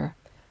Bible there,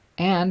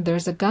 and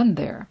there's a gun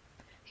there."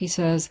 He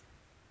says,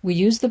 "We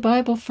use the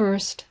Bible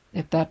first.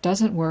 If that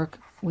doesn't work,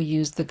 we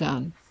use the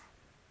gun."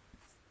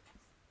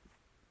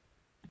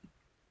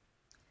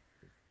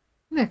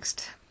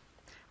 Next,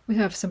 we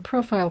have some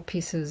profile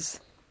pieces.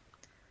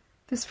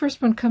 This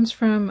first one comes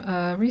from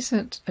a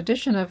recent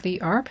edition of the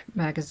ARP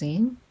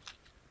magazine.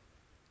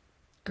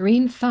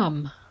 Green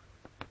Thumb.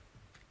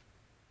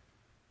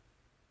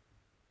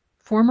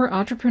 Former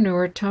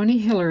entrepreneur Tony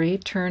Hillary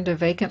turned a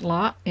vacant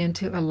lot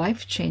into a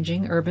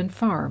life-changing urban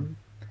farm.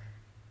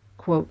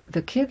 Quote,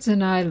 "The kids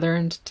and I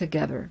learned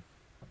together."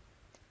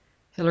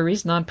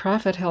 Hillary's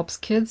nonprofit helps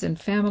kids and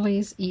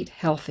families eat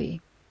healthy.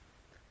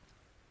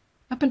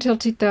 Up until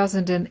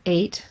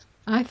 2008,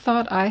 I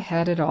thought I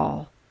had it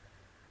all.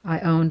 I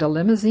owned a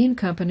limousine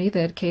company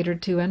that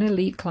catered to an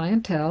elite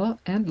clientele,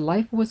 and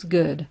life was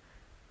good.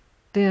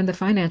 Then the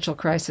financial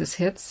crisis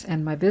hits,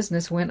 and my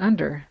business went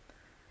under.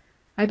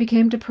 I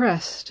became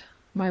depressed.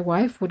 My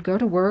wife would go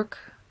to work,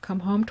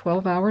 come home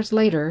 12 hours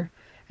later,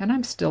 and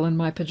I'm still in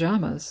my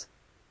pajamas.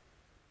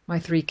 My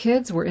 3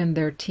 kids were in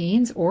their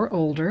teens or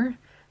older.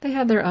 They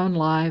had their own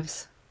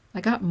lives.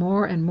 I got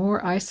more and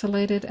more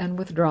isolated and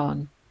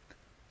withdrawn.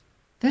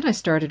 Then I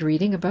started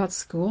reading about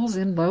schools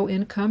in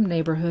low-income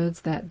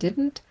neighborhoods that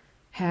didn't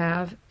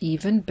have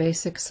even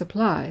basic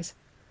supplies.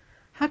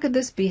 How could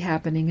this be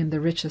happening in the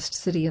richest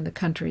city in the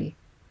country?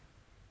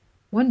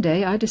 One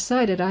day I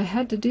decided I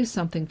had to do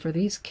something for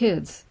these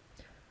kids.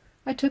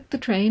 I took the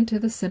train to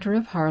the center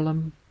of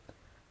Harlem,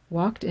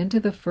 walked into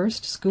the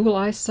first school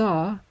I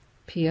saw,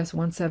 PS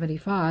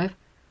 175,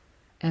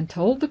 and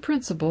told the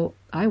principal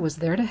I was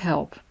there to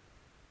help.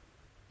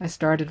 I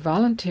started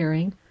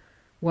volunteering,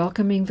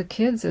 welcoming the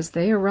kids as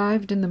they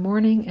arrived in the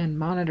morning and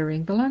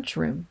monitoring the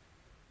lunchroom.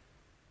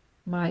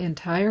 My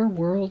entire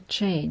world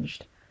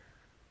changed.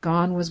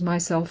 Gone was my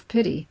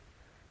self-pity.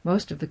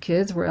 Most of the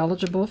kids were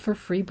eligible for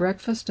free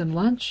breakfast and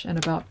lunch, and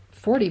about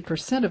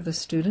 40% of the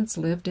students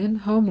lived in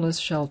homeless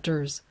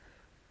shelters.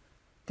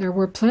 There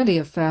were plenty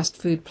of fast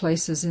food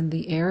places in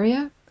the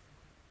area,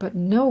 but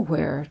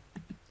nowhere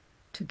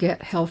to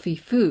get healthy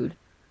food.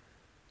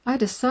 I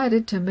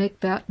decided to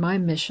make that my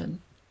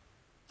mission.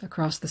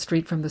 Across the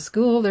street from the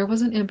school, there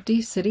was an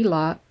empty city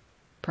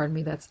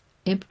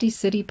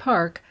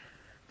park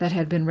that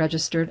had been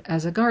registered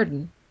as a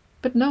garden,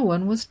 but no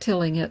one was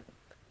tilling it.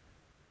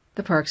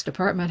 The Parks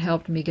Department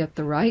helped me get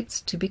the rights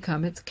to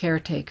become its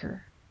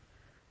caretaker.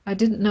 I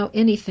didn't know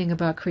anything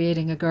about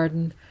creating a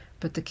garden,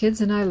 but the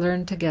kids and I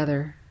learned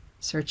together,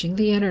 searching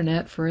the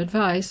internet for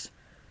advice.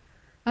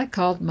 I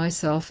called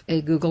myself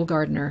a Google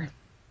gardener.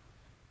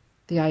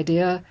 The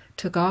idea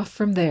took off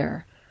from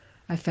there.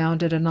 I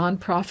founded a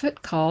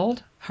nonprofit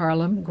called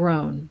Harlem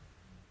Grown.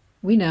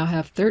 We now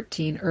have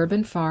 13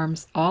 urban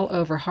farms all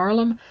over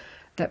Harlem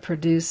that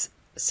produce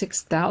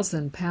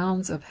 6,000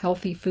 pounds of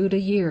healthy food a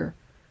year,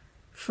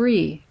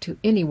 free to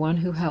anyone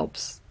who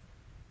helps.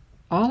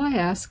 All I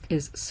ask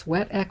is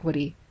sweat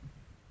equity.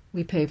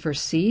 We pay for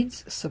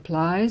seeds,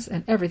 supplies,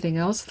 and everything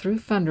else through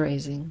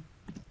fundraising.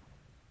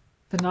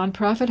 The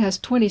nonprofit has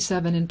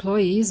 27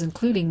 employees,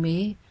 including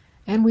me,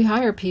 and we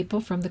hire people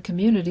from the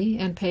community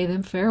and pay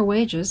them fair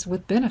wages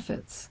with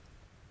benefits.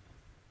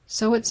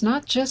 So it's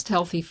not just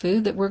healthy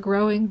food that we're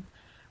growing.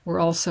 We're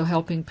also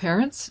helping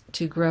parents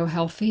to grow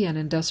healthy and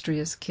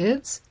industrious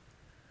kids.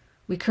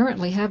 We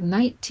currently have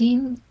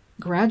 19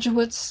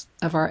 graduates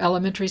of our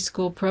elementary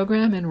school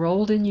program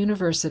enrolled in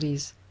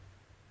universities.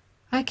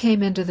 I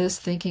came into this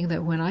thinking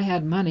that when I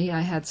had money,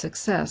 I had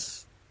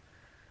success.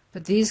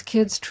 But these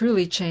kids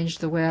truly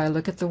changed the way I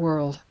look at the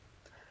world.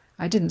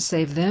 I didn't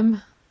save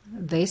them.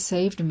 They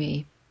saved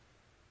me.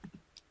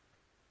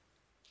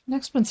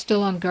 Next one,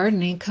 still on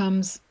gardening,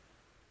 comes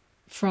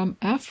from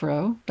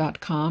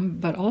afro.com,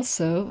 but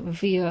also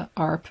via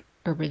ARP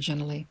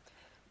originally.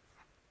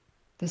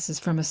 This is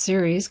from a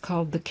series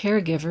called The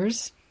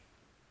Caregivers.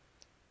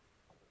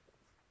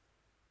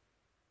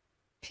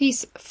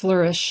 Peace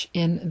flourish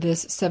in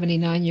this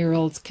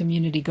 79-year-old's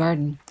community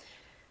garden.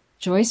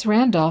 Joyce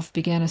Randolph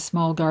began a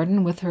small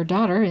garden with her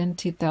daughter in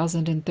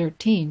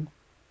 2013.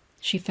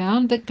 She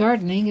found that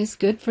gardening is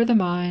good for the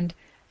mind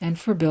and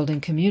for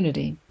building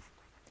community.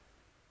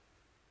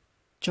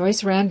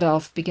 Joyce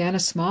Randolph began a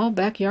small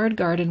backyard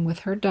garden with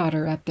her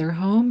daughter at their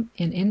home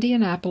in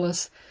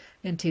Indianapolis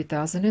in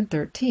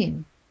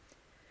 2013.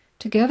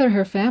 Together,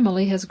 her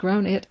family has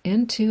grown it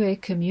into a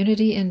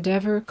community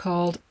endeavor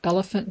called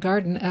Elephant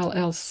Garden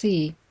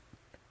LLC.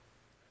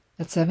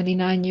 At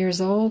 79 years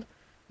old,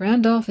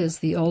 Randolph is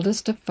the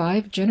oldest of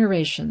 5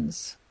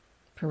 generations,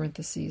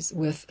 parentheses,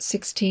 with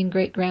 16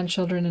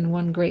 great-grandchildren and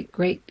 1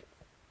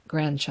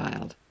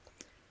 great-great-grandchild.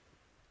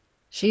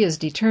 She is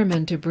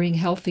determined to bring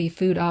healthy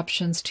food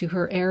options to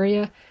her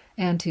area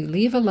and to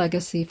leave a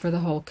legacy for the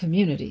whole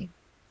community.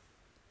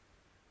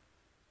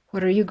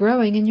 What are you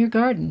growing in your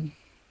garden?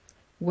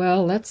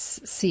 Well, let's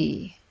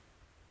see.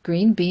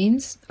 Green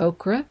beans,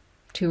 okra,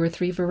 2 or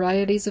 3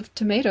 varieties of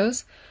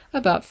tomatoes,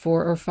 about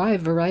 4 or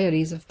 5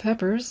 varieties of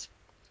peppers.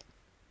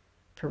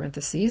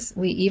 Parentheses,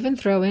 we even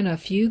throw in a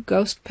few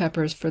ghost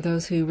peppers for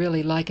those who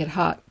really like it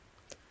hot.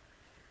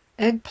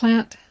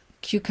 Eggplant,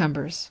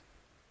 cucumbers.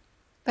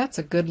 That's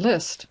a good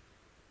list.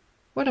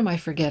 What am I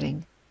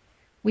forgetting?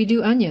 We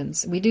do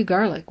onions, we do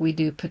garlic, we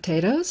do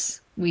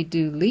potatoes, we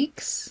do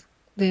leeks.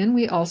 Then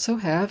we also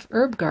have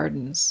herb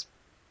gardens.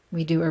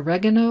 We do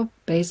oregano,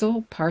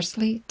 basil,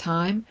 parsley,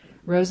 thyme,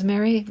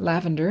 rosemary,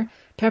 lavender,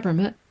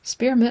 peppermint,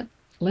 spearmint,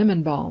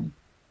 lemon balm.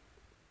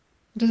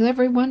 Does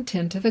everyone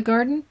tend to the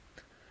garden?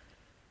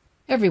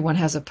 Everyone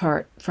has a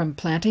part, from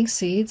planting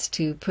seeds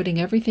to putting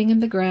everything in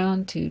the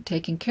ground to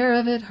taking care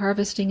of it,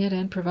 harvesting it,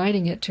 and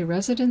providing it to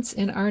residents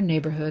in our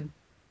neighborhood.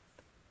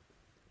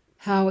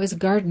 How is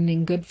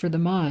gardening good for the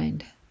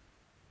mind?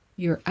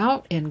 You're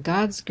out in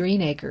God's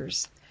green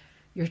acres.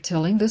 You're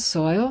tilling the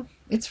soil.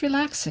 It's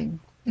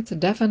relaxing. It's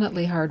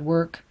definitely hard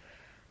work.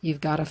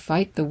 You've got to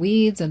fight the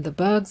weeds and the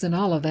bugs and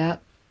all of that.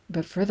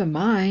 But for the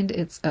mind,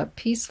 it's a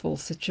peaceful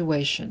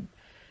situation.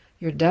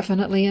 You're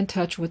definitely in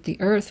touch with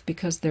the earth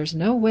because there's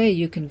no way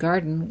you can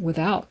garden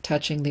without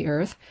touching the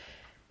earth.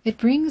 It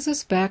brings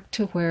us back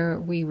to where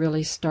we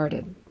really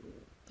started.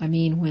 I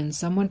mean, when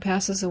someone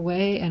passes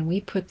away and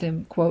we put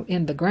them, quote,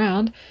 in the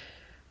ground,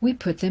 we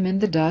put them in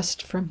the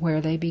dust from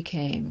where they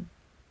became.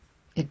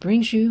 It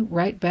brings you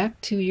right back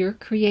to your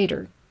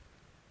Creator.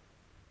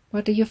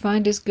 What do you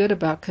find is good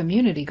about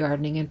community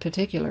gardening in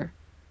particular?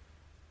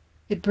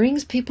 It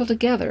brings people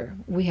together.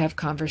 We have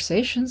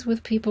conversations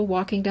with people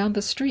walking down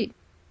the street.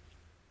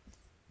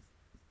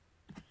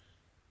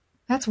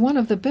 That's one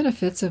of the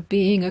benefits of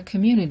being a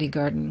community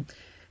garden,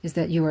 is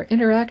that you are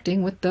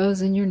interacting with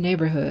those in your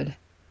neighborhood.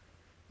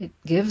 It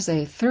gives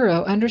a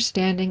thorough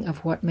understanding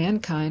of what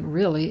mankind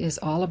really is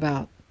all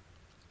about.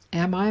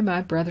 Am I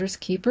my brother's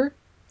keeper?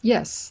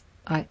 Yes,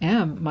 I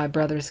am my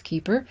brother's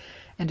keeper,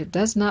 and it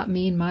does not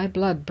mean my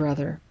blood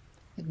brother.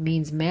 It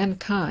means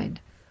mankind,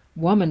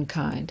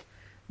 womankind,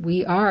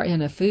 We are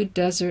in a food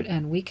desert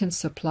and we can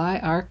supply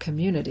our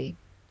community.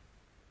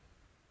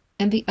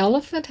 And the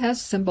elephant has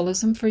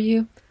symbolism for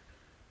you.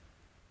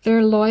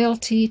 Their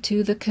loyalty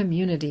to the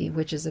community,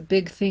 which is a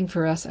big thing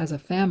for us as a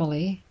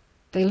family.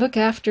 They look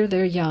after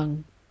their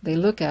young. They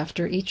look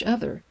after each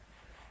other.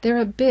 They're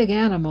a big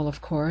animal,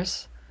 of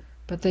course,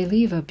 but they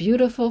leave a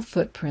beautiful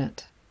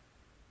footprint.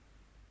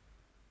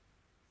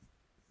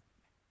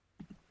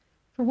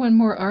 For one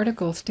more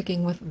article,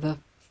 sticking with the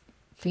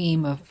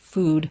theme of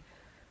food,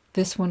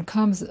 this one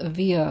comes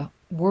via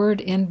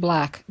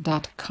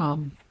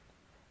wordinblack.com,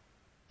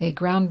 a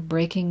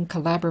groundbreaking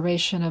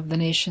collaboration of the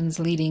nation's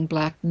leading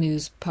black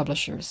news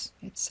publishers,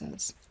 it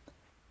says.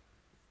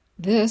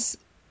 This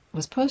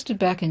was posted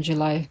back in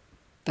July,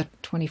 the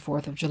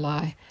 24th of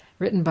July,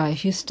 written by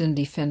Houston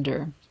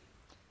Defender.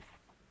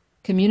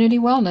 Community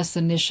Wellness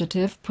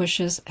Initiative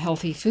pushes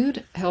healthy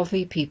food,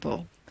 healthy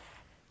people.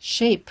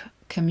 SHAPE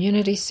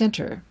Community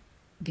Center,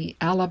 the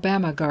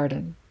Alabama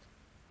Garden,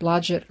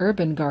 Blodgett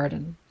Urban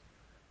Garden,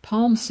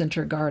 Palm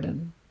Center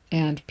Garden,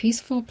 and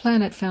Peaceful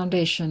Planet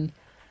Foundation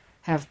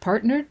have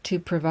partnered to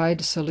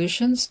provide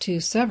solutions to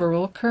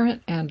several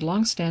current and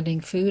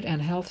long-standing food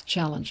and health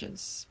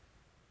challenges.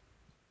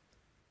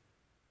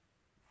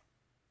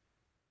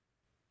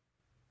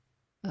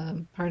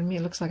 Pardon me,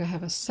 it looks like I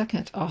have a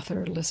second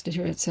author listed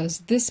here. It says,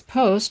 this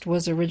post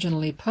was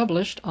originally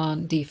published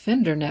on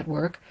Defender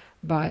Network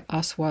by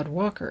Aswad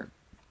Walker.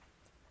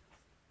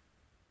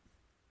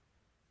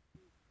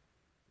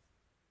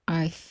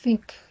 I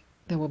think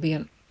there will be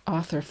an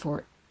author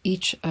for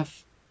each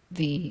of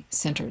the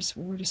centers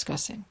we're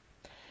discussing.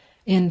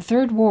 In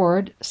Third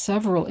Ward,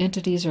 several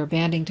entities are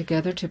banding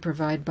together to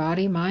provide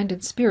body, mind,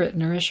 and spirit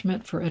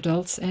nourishment for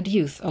adults and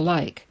youth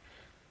alike.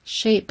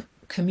 SHAPE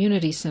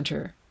Community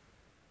Center,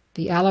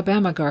 the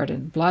Alabama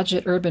Garden,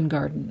 Blodgett Urban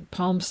Garden,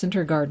 Palm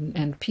Center Garden,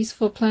 and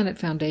Peaceful Planet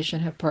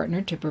Foundation have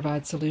partnered to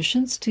provide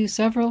solutions to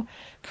several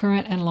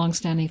current and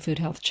long-standing food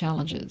health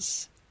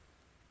challenges.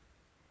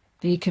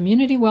 The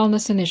Community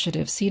Wellness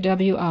Initiative,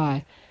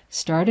 CWI,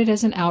 started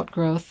as an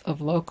outgrowth of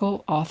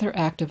local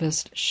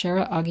author-activist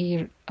Shara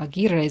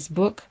Aguirre's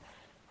book,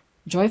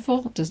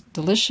 Joyful,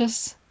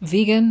 Delicious,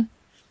 Vegan,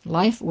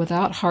 Life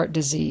Without Heart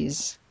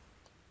Disease.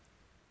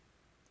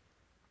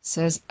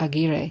 Says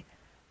Aguirre,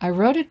 I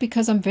wrote it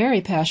because I'm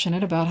very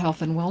passionate about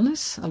health and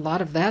wellness. A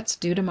lot of that's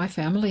due to my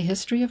family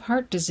history of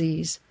heart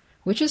disease,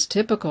 which is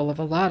typical of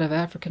a lot of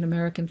African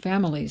American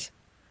families.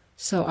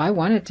 So I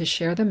wanted to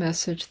share the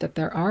message that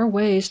there are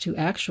ways to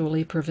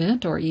actually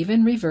prevent or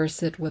even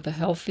reverse it with a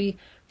healthy,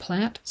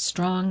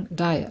 plant-strong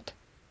diet.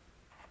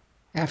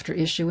 After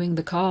issuing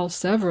the call,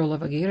 several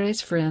of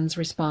Aguirre's friends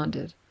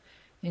responded,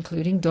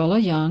 including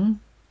Dola Young,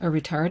 a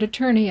retired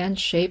attorney and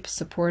SHAPE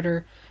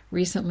supporter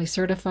recently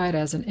certified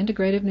as an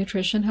integrative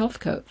nutrition health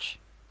coach.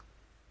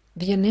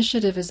 The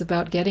initiative is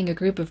about getting a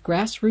group of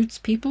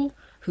grassroots people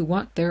who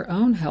want their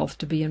own health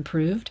to be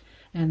improved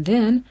and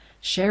then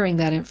sharing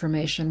that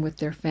information with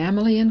their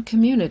family and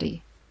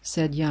community,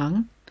 said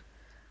Young.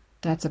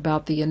 That's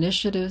about the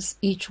initiative's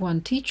each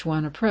one teach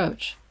one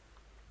approach.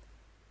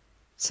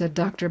 Said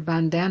Dr.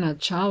 Bandana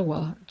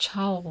Chawla, that's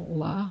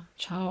Chawla,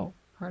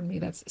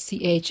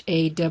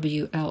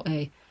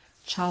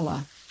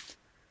 Chawla.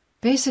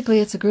 Basically,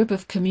 it's a group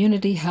of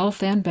community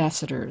health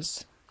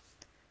ambassadors.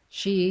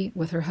 She,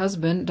 with her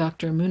husband,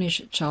 Dr.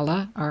 Munish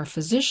Chawla, are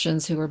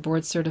physicians who are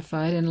board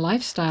certified in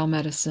lifestyle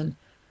medicine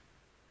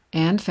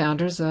and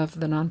founders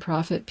of the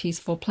nonprofit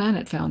Peaceful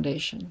Planet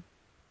Foundation.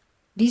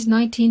 These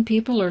 19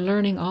 people are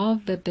learning all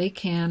that they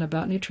can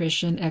about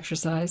nutrition,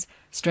 exercise,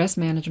 stress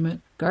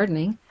management,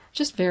 gardening,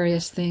 just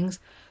various things,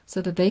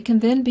 so that they can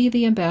then be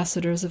the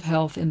ambassadors of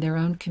health in their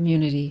own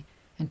community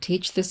and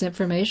teach this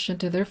information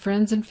to their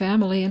friends and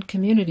family and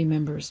community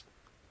members.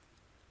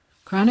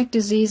 Chronic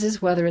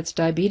diseases, whether it's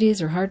diabetes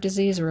or heart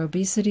disease or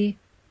obesity,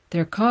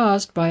 they're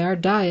caused by our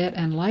diet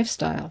and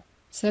lifestyle,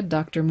 said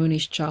Dr.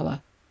 Munish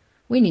Chawla.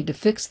 We need to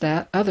fix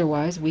that,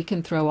 otherwise we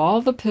can throw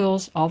all the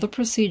pills, all the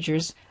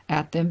procedures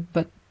at them,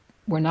 but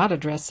we're not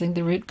addressing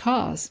the root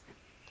cause.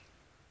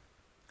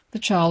 The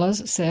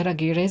Chawlas said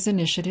Aguirre's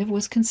initiative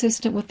was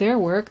consistent with their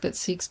work that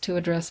seeks to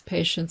address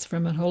patients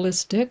from a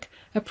holistic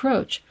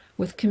approach,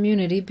 with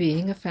community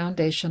being a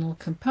foundational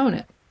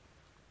component.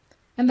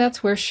 And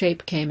that's where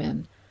SHAPE came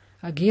in.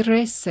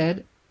 Aguirre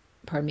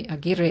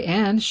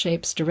and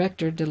SHAPE's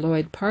director,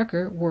 Deloyd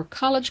Parker, were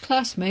college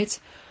classmates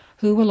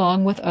who,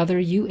 along with other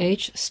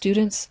UH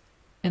students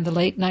in the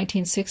late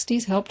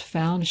 1960s, helped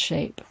found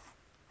SHAPE.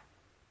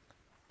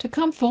 To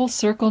come full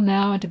circle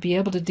now and to be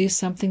able to do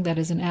something that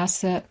is an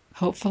asset,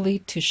 hopefully,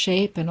 to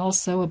SHAPE and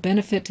also a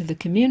benefit to the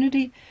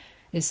community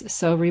is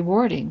so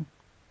rewarding,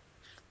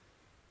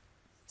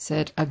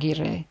 said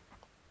Aguirre.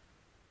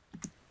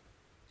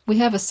 We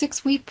have a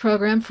 6-week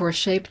program for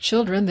SHAPE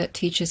children that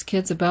teaches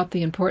kids about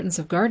the importance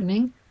of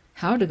gardening,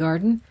 how to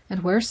garden,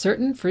 and where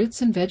certain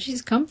fruits and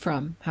veggies come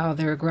from, how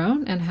they're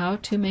grown, and how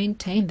to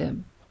maintain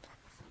them.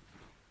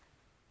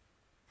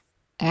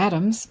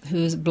 Adams,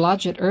 whose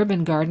Blodgett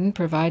Urban Garden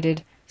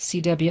provided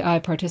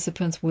CWI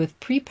participants with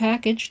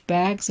prepackaged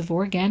bags of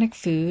organic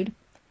food,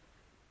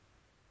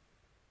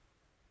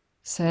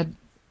 said,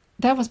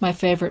 "That was my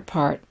favorite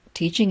part,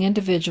 teaching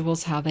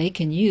individuals how they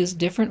can use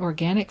different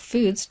organic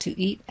foods to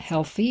eat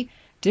healthy,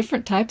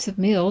 different types of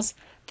meals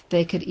that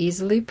they could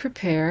easily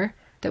prepare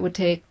that would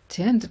take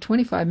 10 to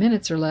 25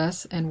 minutes or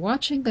less, and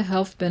watching the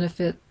health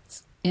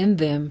benefits in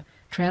them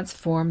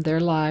transform their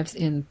lives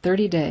in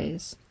 30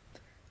 days.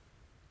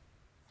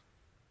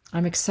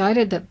 I'm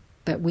excited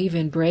that we've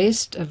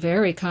embraced a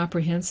very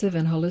comprehensive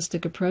and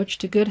holistic approach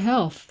to good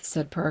health,"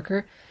 said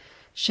Parker.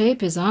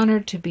 "SHAPE is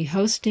honored to be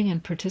hosting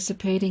and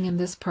participating in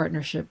this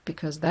partnership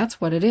because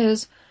that's what it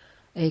is,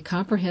 a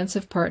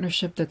comprehensive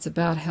partnership that's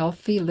about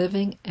healthy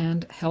living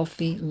and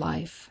healthy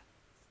life."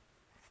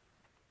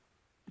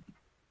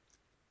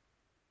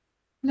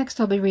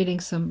 Next, I'll be reading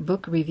some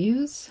book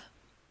reviews.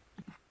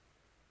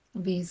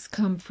 These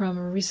come from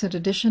a recent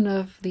edition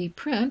of the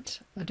print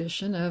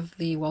edition of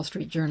the Wall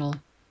Street Journal.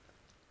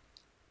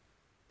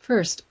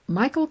 First,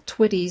 Michael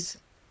Twitty's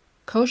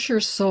Kosher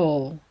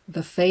Soul,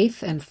 The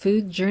Faith and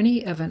Food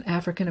Journey of an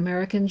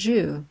African-American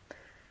Jew,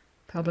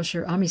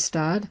 publisher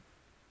Amistad,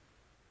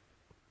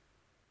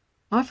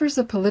 offers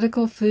a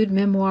political food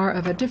memoir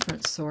of a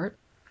different sort,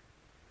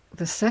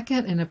 the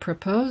second in a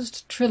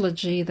proposed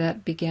trilogy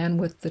that began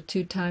with the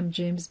two-time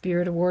James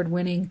Beard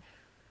Award-winning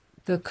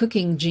The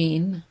Cooking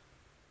Gene.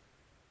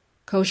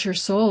 Kosher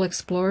Soul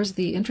explores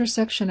the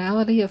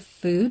intersectionality of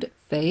food,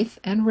 faith,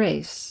 and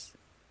race.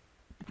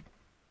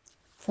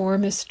 For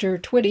Mr.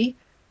 Twitty,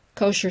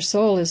 Kosher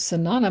Soul is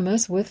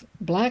synonymous with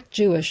Black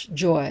Jewish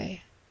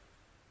joy.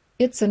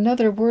 It's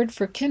another word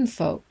for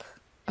kinfolk,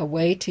 a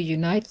way to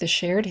unite the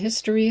shared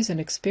histories and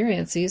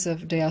experiences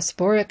of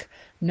diasporic,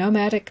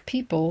 nomadic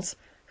peoples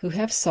who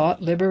have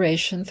sought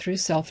liberation through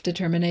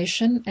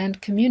self-determination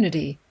and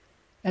community,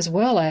 as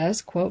well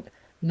as, quote,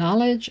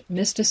 knowledge,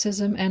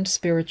 mysticism, and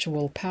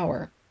spiritual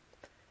power.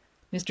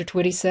 Mr.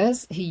 Twitty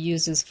says he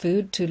uses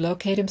food to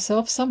locate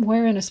himself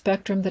somewhere in a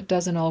spectrum that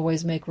doesn't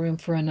always make room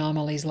for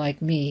anomalies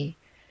like me.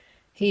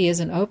 He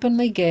is an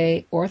openly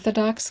gay,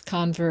 Orthodox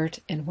convert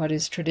in what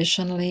is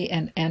traditionally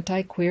an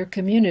anti-queer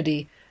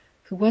community,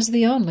 who was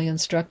the only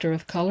instructor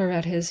of color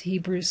at his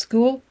Hebrew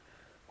school,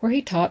 where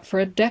he taught for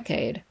a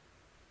decade,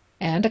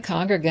 and a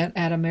congregant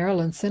at a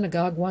Maryland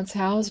synagogue once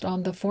housed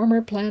on the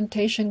former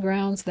plantation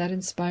grounds that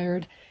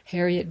inspired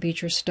Harriet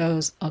Beecher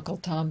Stowe's Uncle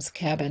Tom's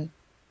Cabin.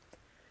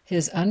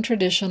 His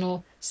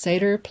untraditional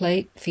Seder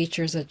plate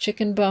features a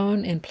chicken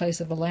bone in place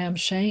of a lamb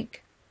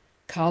shank,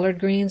 collard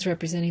greens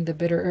representing the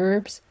bitter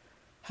herbs,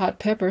 hot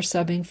pepper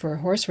subbing for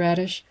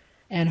horseradish,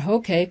 and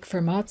hoe cake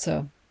for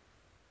matzo.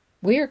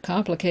 "We're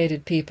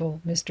complicated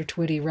people," Mr.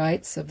 Twitty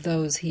writes of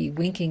those he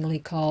winkingly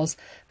calls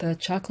the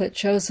chocolate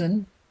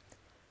chosen,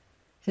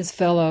 his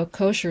fellow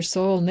Kosher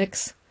Soul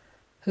Nicks,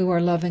 who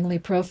are lovingly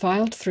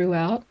profiled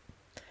throughout.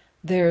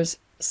 There's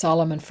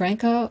Solomon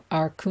Franco,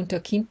 our Kunta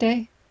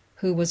Kinte,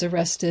 who was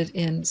arrested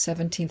in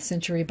 17th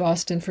century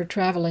Boston for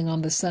traveling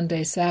on the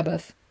Sunday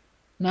Sabbath,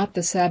 not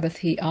the Sabbath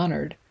he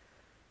honored.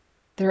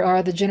 There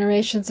are the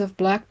generations of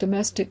black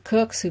domestic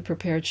cooks who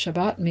prepared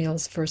Shabbat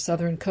meals for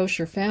Southern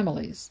kosher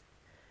families.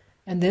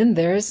 And then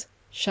there's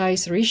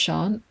Shais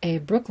Rishon, a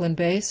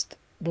Brooklyn-based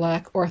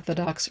black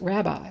Orthodox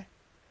rabbi.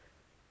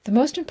 "The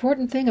most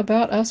important thing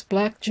about us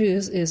black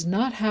Jews is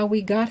not how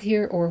we got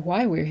here or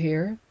why we're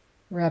here,"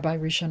 Rabbi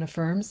Rishon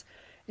affirms.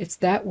 "It's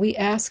that we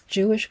ask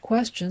Jewish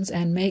questions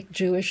and make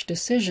Jewish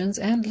decisions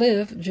and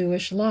live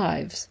Jewish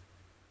lives."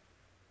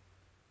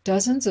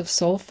 Dozens of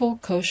soulful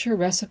kosher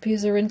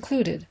recipes are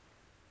included: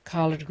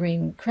 collard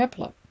green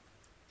kreplach,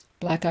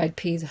 black-eyed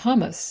peas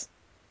hummus,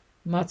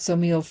 matzo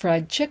meal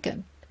fried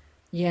chicken,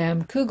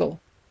 yam kugel.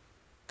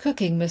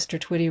 Cooking, Mr.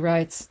 Twitty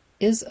writes,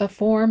 is a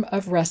form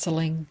of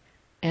wrestling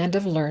and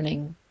of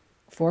learning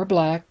for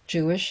black,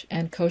 Jewish,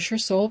 and kosher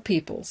soul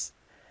peoples.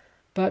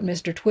 But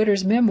Mr.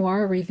 Twitter's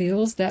memoir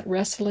reveals that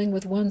wrestling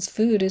with one's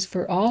food is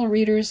for all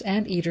readers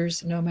and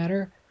eaters, no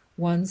matter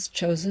one's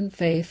chosen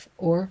faith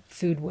or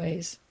food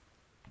ways.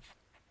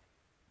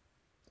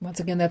 Once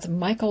again, that's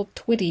Michael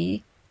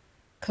Twitty,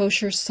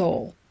 Kosher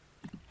Soul.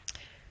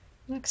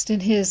 Next, in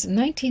his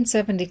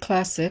 1970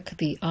 classic,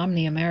 The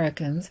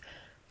Omni-Americans,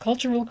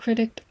 cultural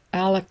critic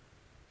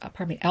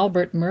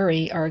Albert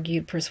Murray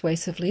argued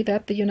persuasively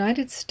that the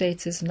United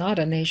States is not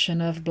a nation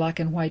of black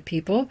and white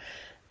people,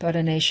 but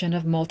a nation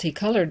of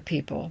multicolored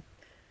people.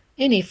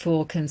 "Any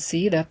fool can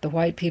see that the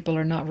white people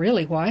are not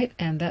really white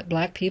and that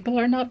black people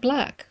are not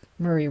black,"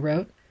 Murray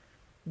wrote.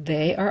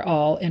 "They are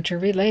all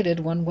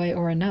interrelated one way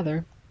or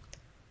another."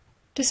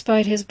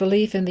 Despite his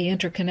belief in the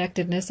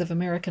interconnectedness of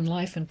American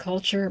life and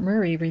culture,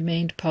 Murray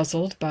remained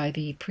puzzled by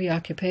the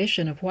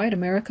preoccupation of white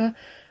America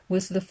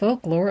with the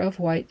folklore of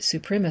white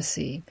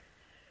supremacy.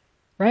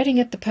 Writing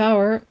at the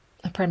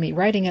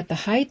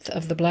height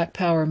of the Black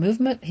Power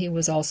movement, he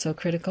was also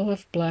critical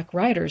of black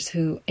writers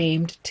who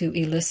aimed to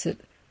elicit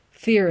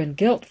fear and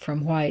guilt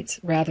from whites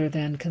rather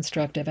than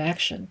constructive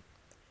action.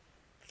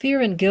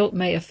 Fear and guilt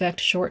may affect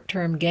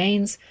short-term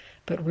gains,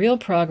 but real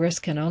progress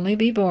can only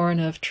be born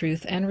of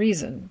truth and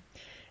reason.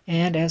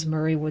 And, as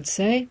Murray would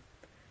say,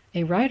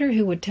 a writer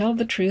who would tell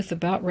the truth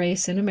about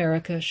race in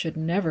America should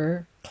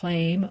never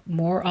claim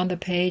more on the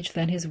page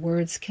than his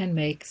words can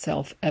make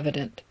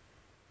self-evident.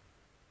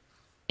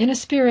 In a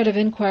spirit of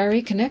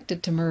inquiry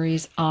connected to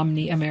Murray's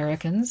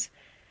Omni-Americans,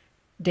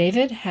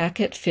 David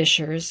Hackett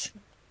Fischer's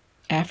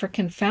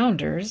African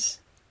Founders,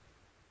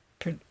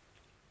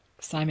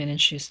 Simon &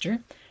 Schuster,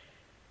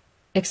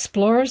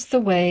 explores the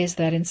ways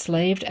that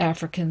enslaved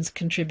Africans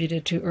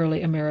contributed to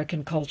early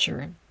American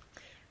culture.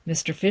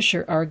 Mr.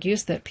 Fischer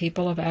argues that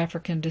people of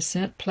African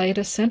descent played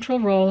a central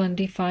role in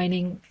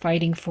defining,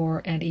 fighting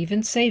for, and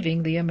even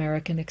saving the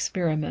American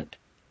experiment.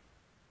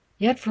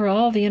 Yet for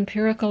all the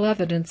empirical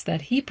evidence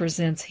that he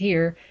presents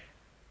here,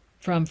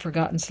 from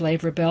forgotten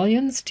slave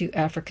rebellions to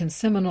African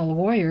Seminole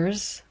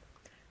warriors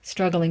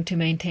struggling to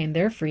maintain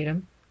their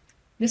freedom,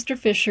 Mr.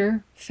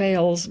 Fischer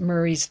fails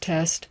Murray's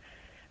test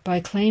by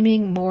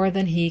claiming more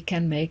than he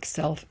can make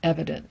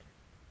self-evident.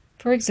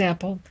 For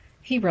example,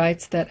 he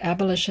writes that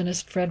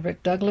abolitionist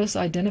Frederick Douglass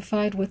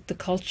identified with the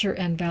culture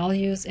and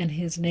values in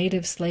his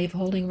native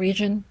slaveholding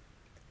region.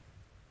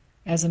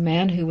 As a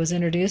man who was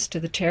introduced to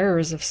the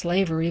terrors of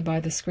slavery by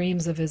the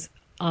screams of his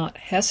Aunt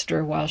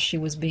Hester while she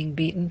was being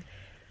beaten,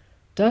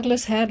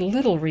 Douglass had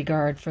little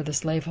regard for the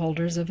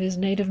slaveholders of his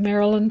native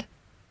Maryland.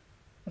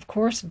 Of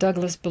course,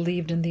 Douglass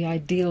believed in the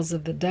ideals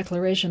of the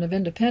Declaration of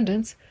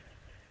Independence.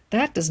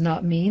 That does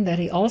not mean that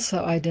he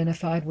also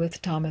identified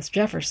with Thomas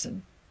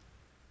Jefferson.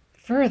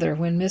 Further,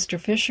 when Mr.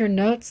 Fischer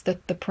notes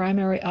that the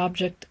primary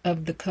object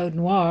of the Code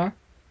Noir,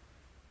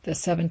 the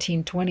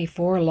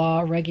 1724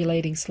 law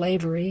regulating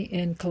slavery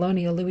in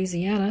colonial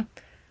Louisiana,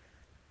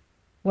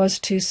 was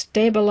to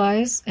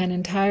stabilize an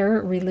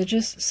entire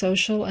religious,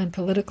 social, and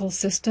political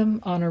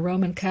system on a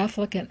Roman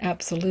Catholic and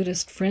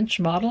absolutist French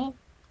model,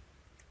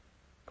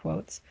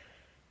 quotes,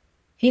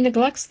 he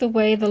neglects the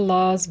way the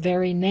law's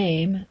very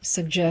name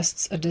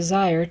suggests a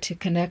desire to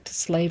connect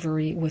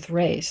slavery with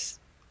race,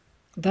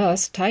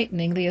 thus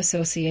tightening the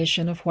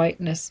association of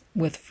whiteness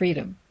with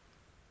freedom.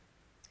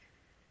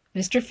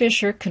 Mr.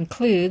 Fischer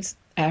concludes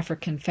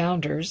African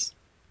Founders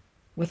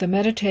with a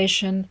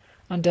meditation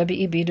on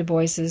W.E.B. Du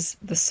Bois's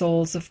The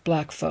Souls of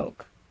Black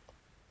Folk,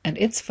 and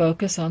its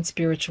focus on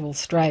spiritual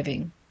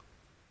striving.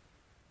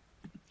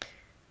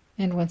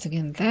 And once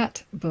again,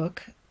 that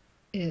book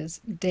is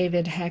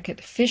David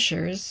Hackett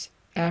Fischer's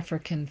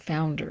African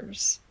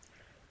Founders.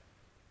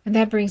 And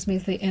that brings me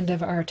to the end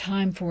of our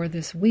time for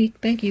this week.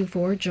 Thank you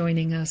for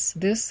joining us.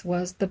 This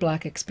was the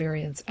Black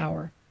Experience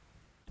Hour.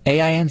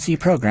 AINC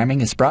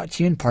programming is brought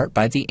to you in part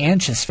by the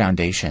Anschutz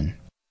Foundation,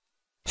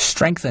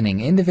 strengthening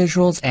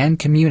individuals and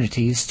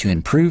communities to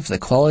improve the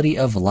quality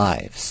of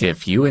lives.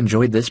 If you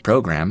enjoyed this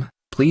program,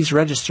 please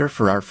register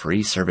for our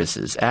free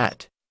services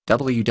at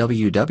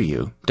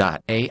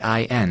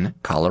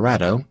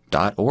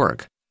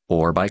www.aincolorado.org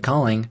or by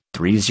calling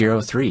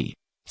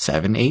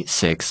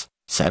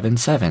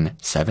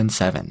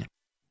 303-786-7777.